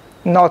workflow,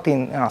 not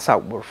in a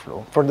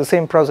sub-workflow, for the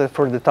same process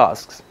for the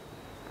tasks.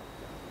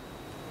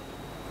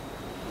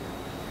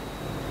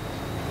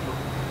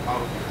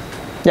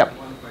 Yep.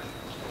 One question.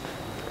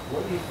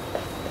 What if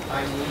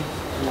I need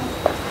to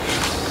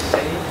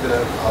save the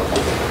output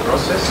of the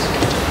process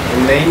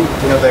and name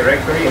in a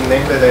directory and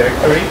name the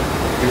directory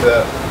with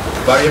a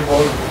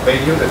variable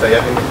value that I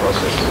have in the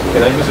process?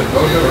 Can I use a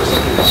closure or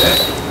something like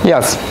that?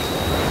 Yes.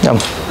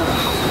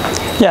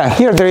 Yeah,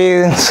 here there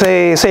is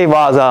save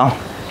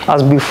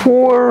as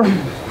before,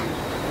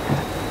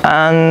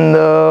 and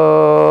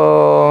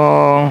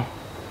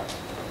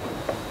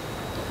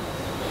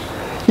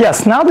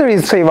yes, now there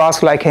is save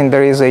as like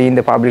there is in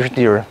the published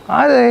here.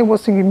 I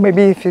was thinking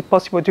maybe if it's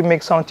possible to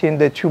make something in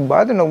the tube, but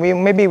I don't know,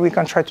 maybe we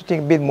can try to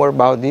think a bit more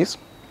about this.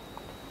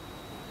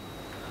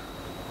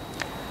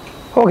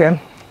 Okay,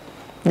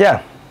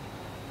 yeah,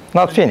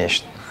 not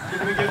finished.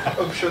 Can we get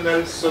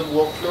optional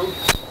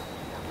sub-workflow?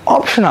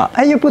 Optional,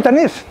 and you put an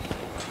if.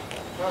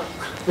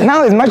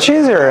 Now it's much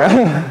easier.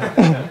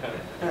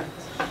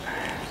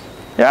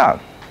 Yeah,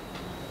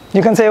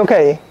 you can say,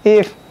 okay,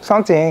 if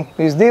something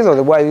is this,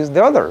 otherwise is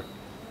the other.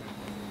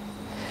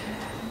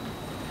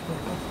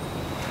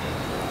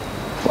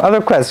 Other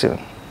question?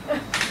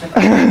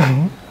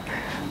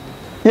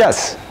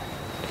 Yes.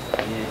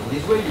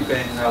 This way you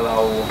can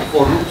allow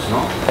for loops,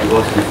 no?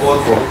 Because before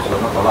for loops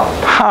were not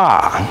allowed.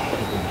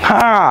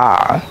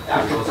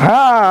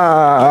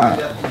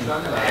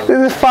 This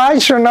is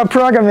functional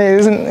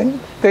programming,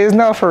 there is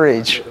no for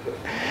each.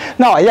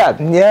 No, yeah.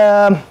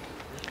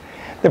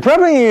 The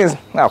problem is,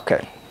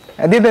 okay,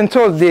 I didn't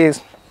tell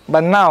this,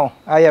 but now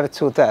I have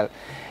to tell.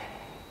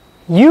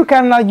 You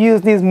cannot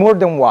use this more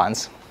than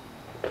once.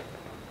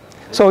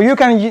 So you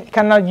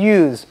cannot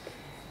use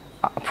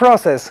a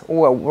process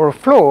or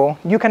flow,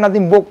 you cannot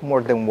invoke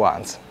more than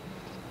once.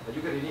 But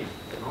you can rename,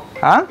 no?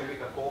 Huh? You can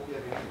make a copy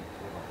and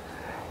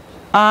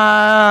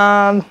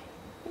rename.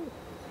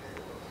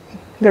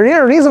 the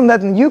real reason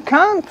that you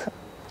can't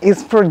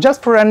is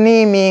just for a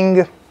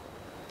naming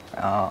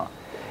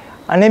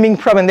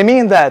problem. The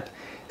meaning that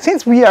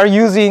since we are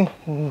using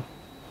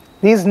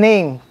this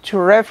name to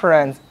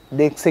reference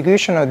the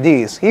execution of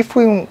this, if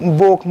we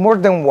invoke more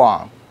than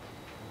one,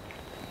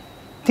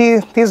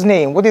 this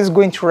name, what is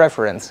going to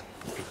reference?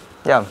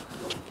 Yeah.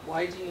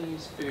 Why do you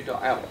use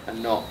foo.out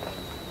and not,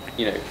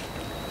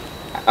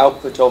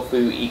 output of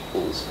foo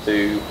equals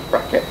foo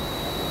bracket?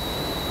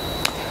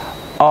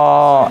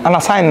 An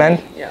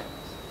assignment. Yeah.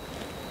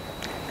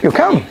 You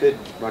can. You could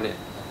run it.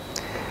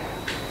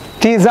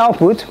 This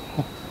output.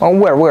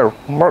 Where?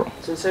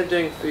 So instead of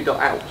doing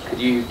foo.out, could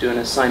you do an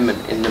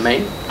assignment in the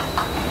main?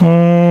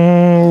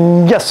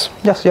 Yes.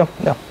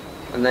 Yeah.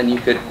 And then you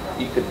could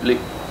loop.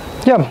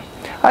 Yeah.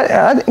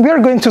 We are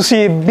going to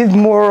see a bit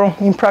more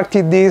in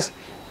practice this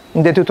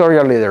in the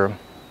tutorial later.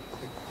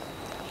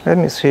 Let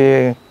me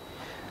see.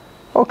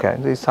 Okay,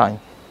 this time.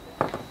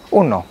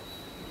 Oh no,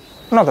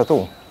 not at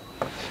all.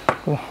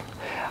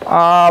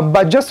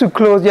 But just to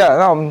close,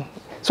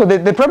 so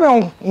the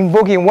problem of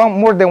invoking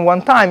more than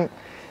one time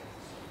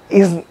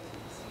is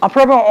a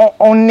problem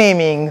on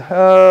naming.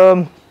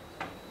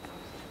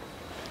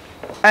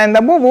 And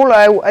above all,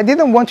 I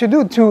didn't want to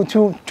do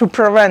to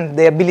prevent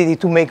the ability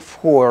to make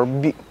four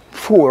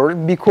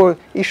because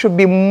it should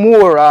be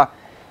more a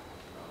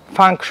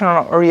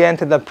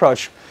functional-oriented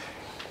approach.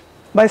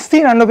 But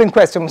still an open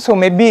question. So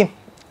maybe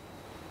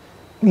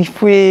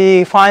if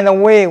we find a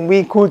way,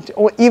 we could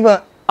even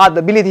add the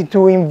ability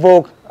to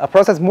invoke a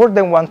process more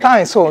than one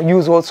time, so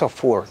use also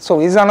for. So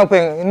it's an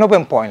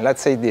open point,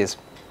 let's say this.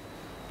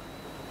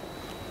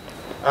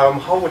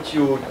 How would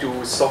you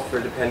do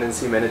software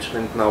dependency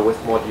management now with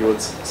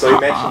modules? So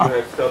imagine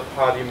you have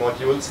third-party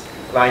modules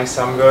lying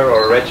somewhere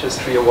or a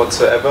registry or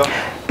whatsoever.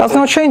 Does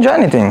not change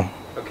anything.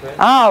 Okay.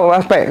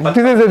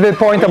 This is the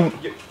point.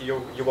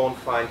 You won't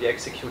find the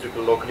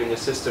executable locally in your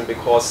system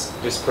because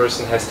this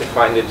person has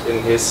defined it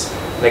in his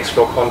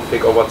Nextflow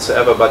config or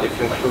whatsoever, but if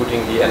you're including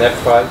the NF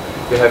file,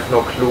 you have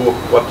no clue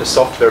what the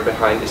software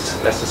behind is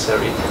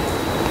necessary.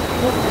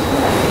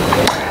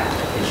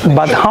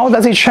 But how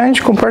does it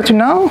change compared to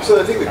now? So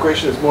I think the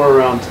question is more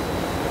around,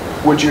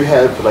 would you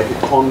have like a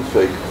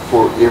config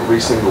for every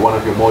single one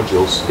of your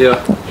modules?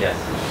 Yeah. Yes.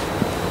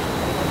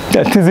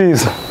 Yeah, this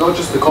is. Not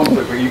just the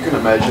config, but you can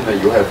imagine that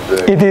you have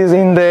the... It is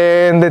in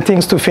the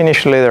things to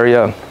finish later,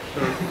 yeah.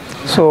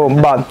 So,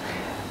 but,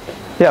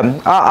 yeah,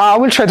 I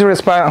will try to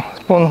respond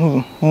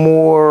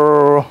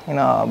more in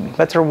a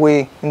better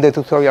way in the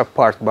tutorial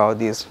part about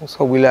this,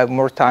 so we'll have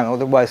more time,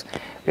 otherwise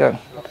we are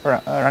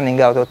running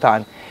out of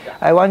time.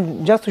 I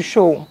want just to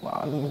show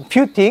a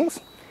few things.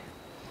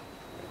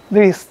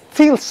 There is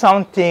still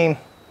something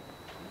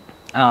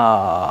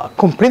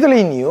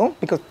completely new,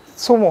 because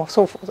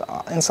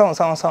in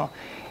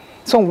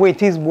some way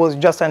this was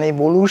just an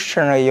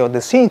evolutionary of the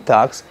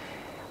syntax,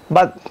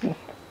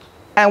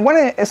 and when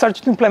I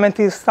started to implement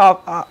this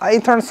stuff,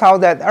 it turns out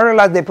that I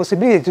realized the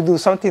possibility to do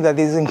something that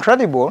is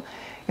incredible,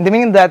 in the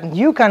meaning that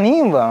you can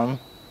even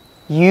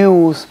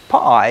use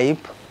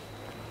pipe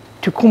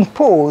to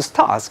compose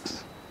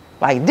tasks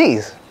like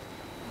this.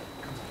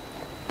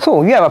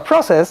 So you have a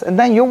process, and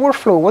then your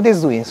workflow, what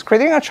it's doing is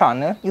creating a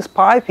channel, is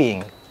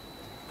piping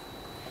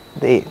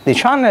the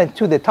channel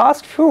to the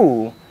task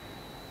through,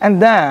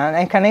 and then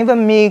I can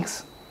even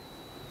mix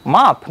the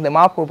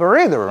map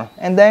operator,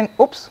 and then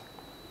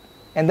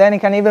and then I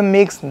can even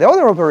mix the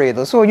other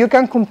operator. So you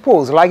can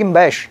compose, like in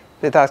Bash,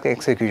 the task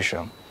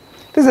execution.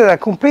 This is a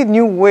complete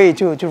new way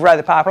to write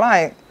the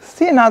pipeline.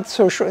 Still not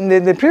so sure. In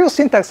the previous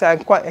syntax,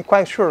 I'm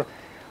quite sure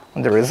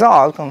on the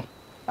result.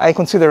 I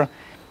consider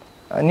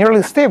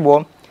nearly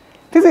stable.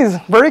 This is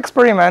very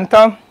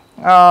experimental.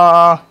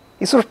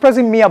 It's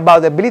surprising me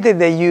about the ability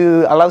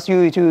that allows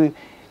you to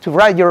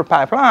write your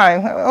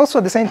pipeline. Also,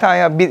 at the same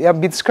time, a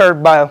bit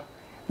scared by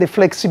the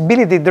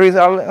flexibility. There is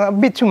a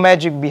bit too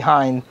magic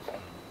behind.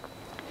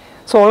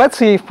 So let's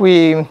see if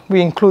we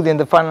include in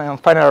the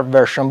final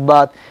version.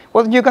 But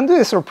what you can do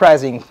is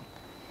surprising.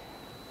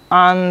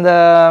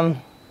 And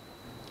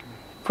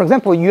for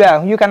example,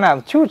 you can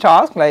have two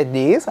tasks like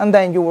this, and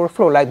then your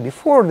workflow like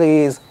before.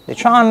 There is the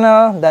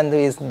channel, then there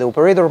is the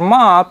operator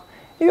map.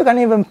 You can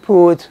even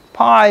put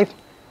pipe,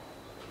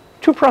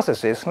 two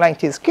processes like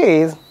this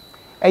case,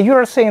 and you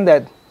are saying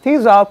that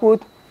this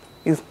output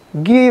is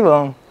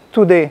given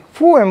to the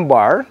foo and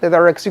bar that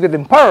are executed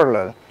in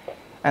parallel.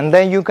 And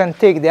then you can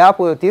take the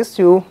output of these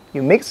two,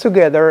 you mix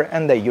together,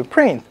 and then you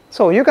print.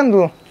 So you can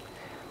do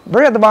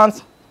very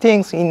advanced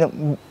things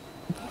in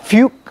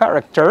few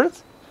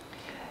characters.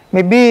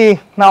 Maybe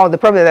now the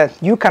problem is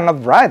that you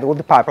cannot write all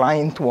the pipeline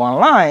into one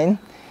line,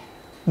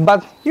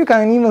 but you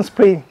can even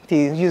split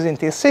this using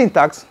this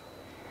syntax.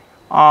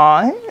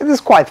 It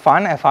is quite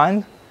fun, I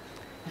find.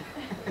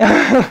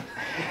 And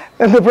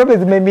the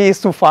problem maybe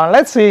is too fun.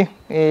 Let's see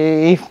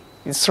if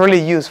it's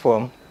really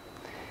useful.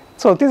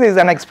 So this is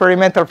an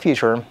experimental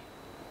feature.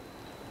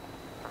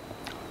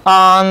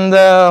 And,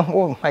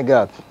 oh my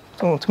God,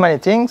 too many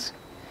things.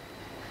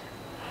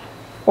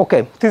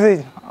 Okay, this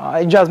is,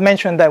 I just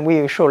mentioned that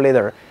we will show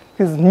later.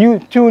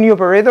 these two new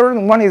operators.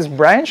 One is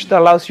branch that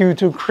allows you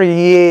to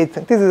create.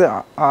 This is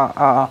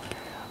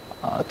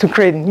to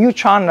create new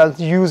channels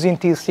using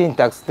this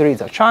syntax. There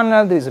is a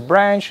channel, there is a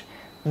branch,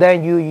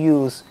 then you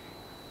use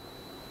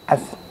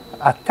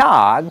a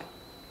tag,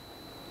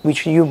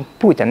 which you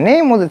put a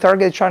name of the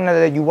target channel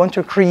that you want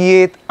to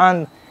create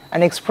and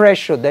an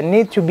expression that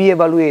needs to be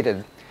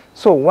evaluated.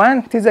 So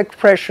when this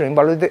expression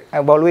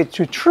evaluates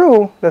to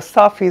true, the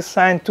stuff is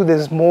sent to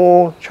the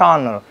small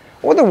channel.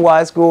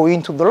 Otherwise, go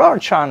into the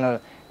large channel.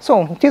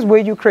 So this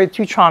way you create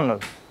two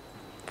channels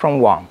from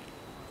one.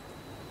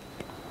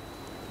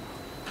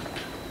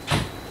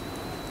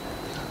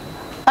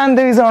 And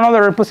there is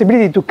another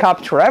possibility to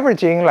capture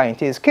everything.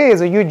 Like in this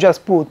case, you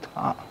just put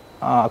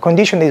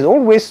condition is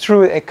always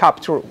true and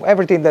capture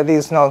everything that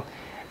is not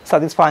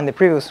satisfying the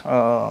previous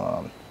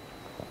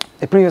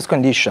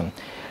condition.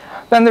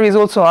 Then there is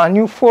also a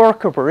new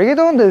fork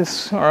operator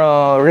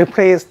that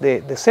replaces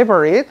the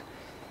separate.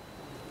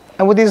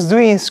 And what it's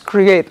doing is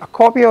create a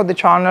copy of the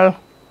channel,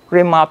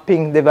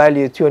 remapping the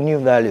value to new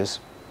values.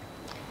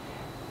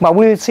 But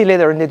we will see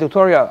later in the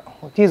tutorial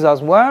this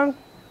as well.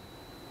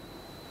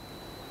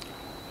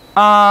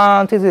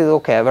 And this is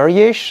okay,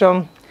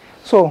 variation.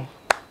 So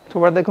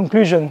toward the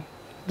conclusion,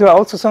 there are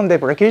also some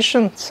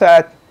deprecation.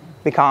 Set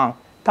become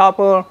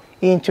tuple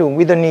into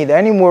we don't need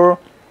any more.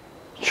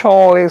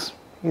 Choice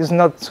is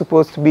not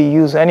supposed to be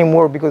used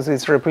anymore because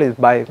it's replaced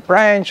by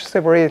branch.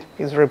 Separate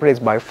is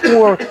replaced by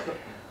fork.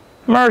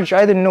 Merge,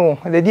 I don't know.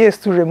 The idea is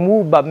to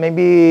remove, but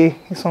maybe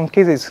in some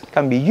cases it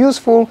can be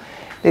useful.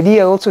 The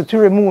idea also to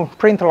remove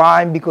print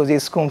line because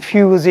it's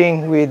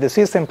confusing with the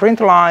system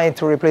print line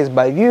to replace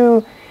by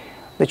view.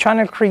 The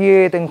channel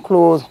create and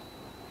close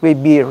will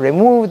be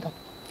removed.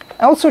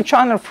 Also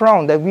channel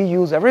from that we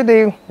use every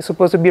day is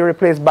supposed to be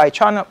replaced by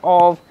channel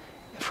of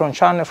from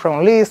channel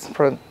from list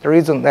for the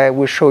reason that I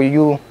will show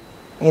you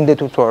in the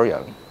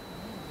tutorial.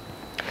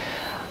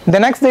 The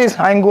next days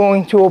I'm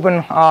going to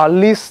open a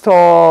list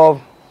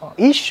of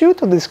issues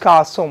to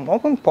discuss some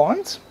open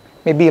points,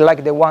 maybe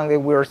like the one that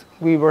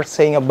we were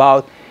saying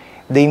about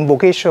the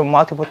invocation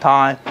multiple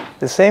times,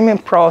 the same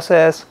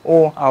process,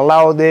 or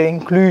allow the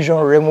inclusion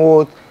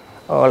remote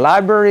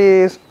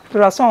libraries.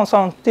 There are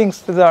some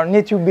things that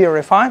need to be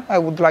refined. I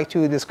would like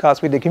to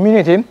discuss with the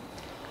community.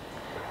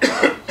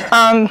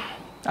 And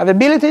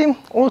availability,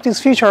 all these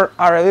features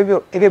are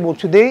available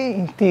today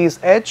in this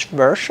Edge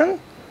version.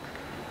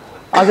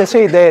 As I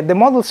say, the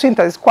model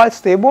syntax is quite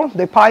stable.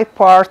 The pipe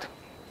part,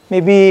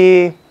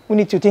 maybe we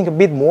need to think a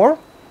bit more,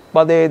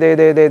 but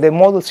the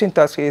model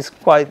syntax is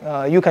quite,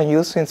 you can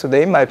use since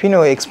today. In my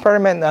opinion,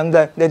 experiment, and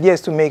the idea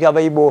is to make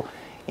available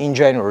in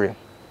January.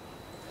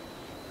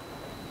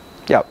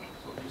 Yeah. So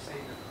you say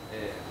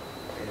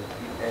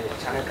that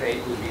channel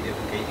create will be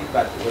deprecated,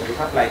 but when you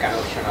have like an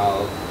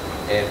optional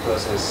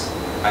process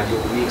and you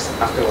mix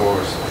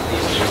afterwards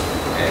this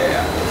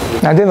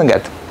I didn't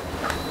get.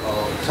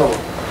 So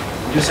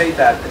you say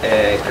that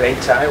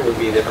create channel will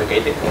be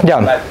deprecated.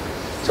 Yeah. But,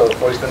 so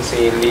for instance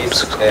in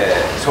list,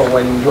 so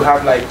when you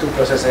have like two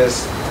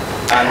processes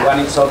and one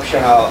is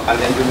optional and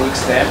then you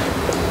mix them,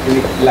 you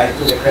need like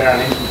to declare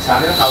an empty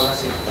channel. How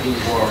does it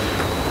work?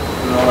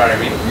 You know what I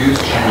mean? You use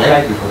channel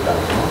length before that,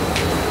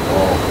 no?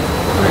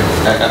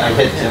 I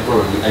had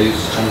temporarily, I use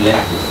channel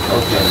length.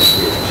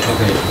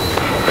 Okay.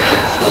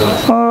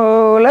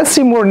 Let's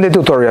see more in the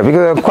tutorial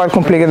because it's quite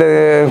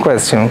complicated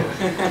question.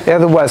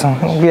 Otherwise,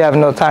 we have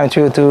no time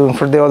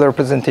for the other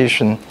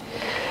presentation.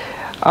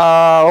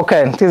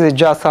 Okay, this is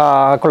just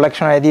a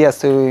collection of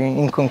ideas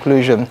in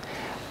conclusion.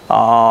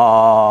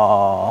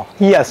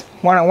 Yes,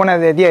 one of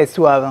the ideas is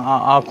to have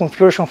a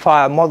configuration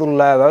file module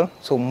level,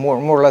 so more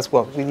or less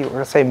what we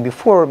were saying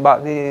before,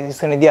 but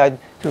it's an idea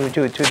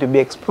to be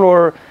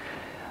explored.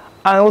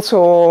 And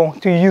also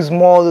to use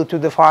model to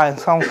define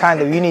some kind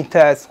of unit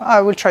test.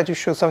 I will try to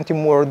show something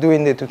more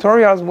during the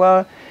tutorial as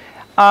well.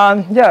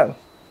 And yeah,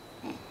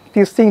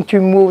 this thing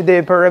to move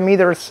the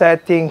parameter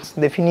settings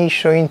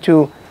definition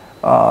into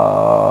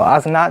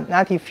as a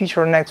native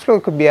feature in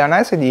Nextflow could be a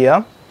nice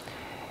idea.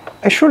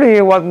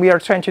 Actually, what we are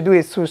trying to do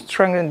is to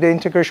strengthen the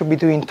integration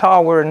between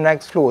Tower and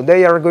Nextflow.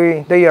 They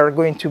are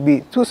going to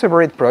be two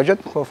separate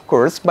projects, of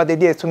course, but the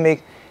idea is to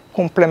make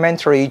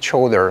complementary each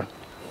other.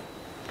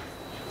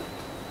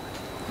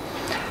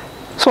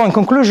 So in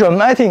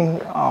conclusion, I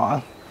think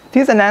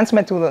these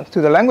enhancements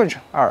to the language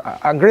are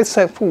a great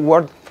step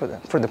forward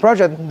for the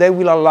project. They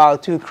will allow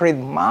to create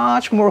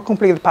much more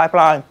complicated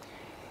pipeline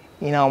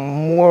in a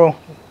more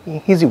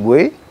easy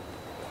way.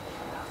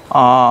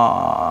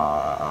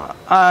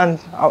 And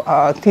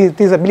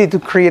this ability to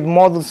create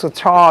models of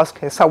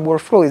tasks as a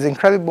workflow is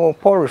incredibly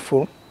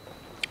powerful.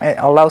 It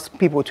allows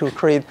people to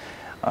create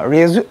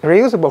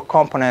reusable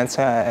components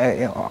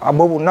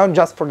above not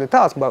just for the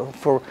task, but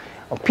for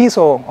a piece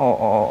of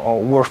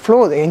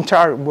workflow, the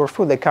entire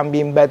workflow that can be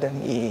embedded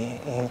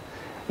in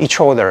each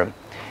other.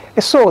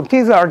 So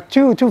these are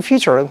two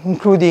features,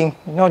 including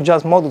not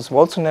just models, but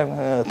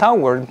also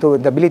Tower, the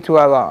ability to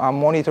have a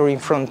monitoring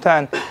front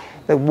end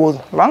that was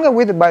long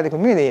awaited by the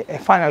community,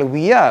 and finally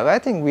we have. I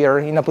think we are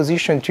in a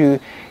position to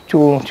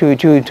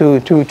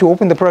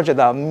open the project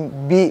up,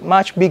 be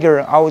much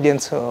bigger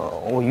audience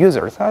or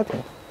users. I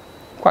think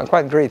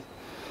quite great.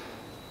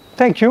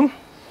 Thank you.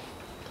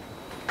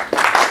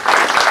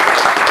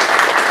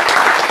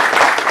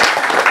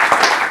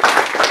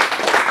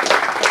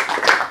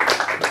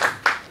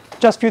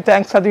 Just a few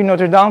thanks to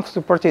Notre Dame for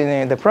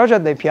supporting the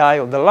project, the API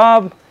of the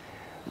lab.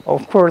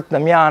 Of course,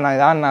 Damiana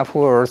and Anna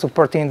for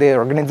supporting the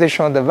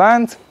organization of the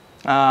event.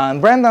 And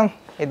Brendan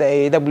at the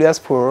AWS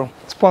for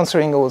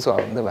sponsoring also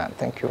the event.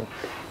 Thank you.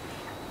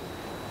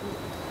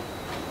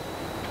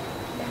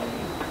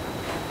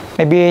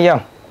 Maybe,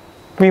 yeah,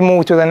 we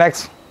move to the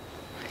next.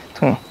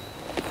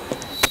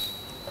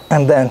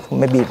 And then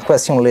maybe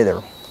question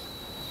later.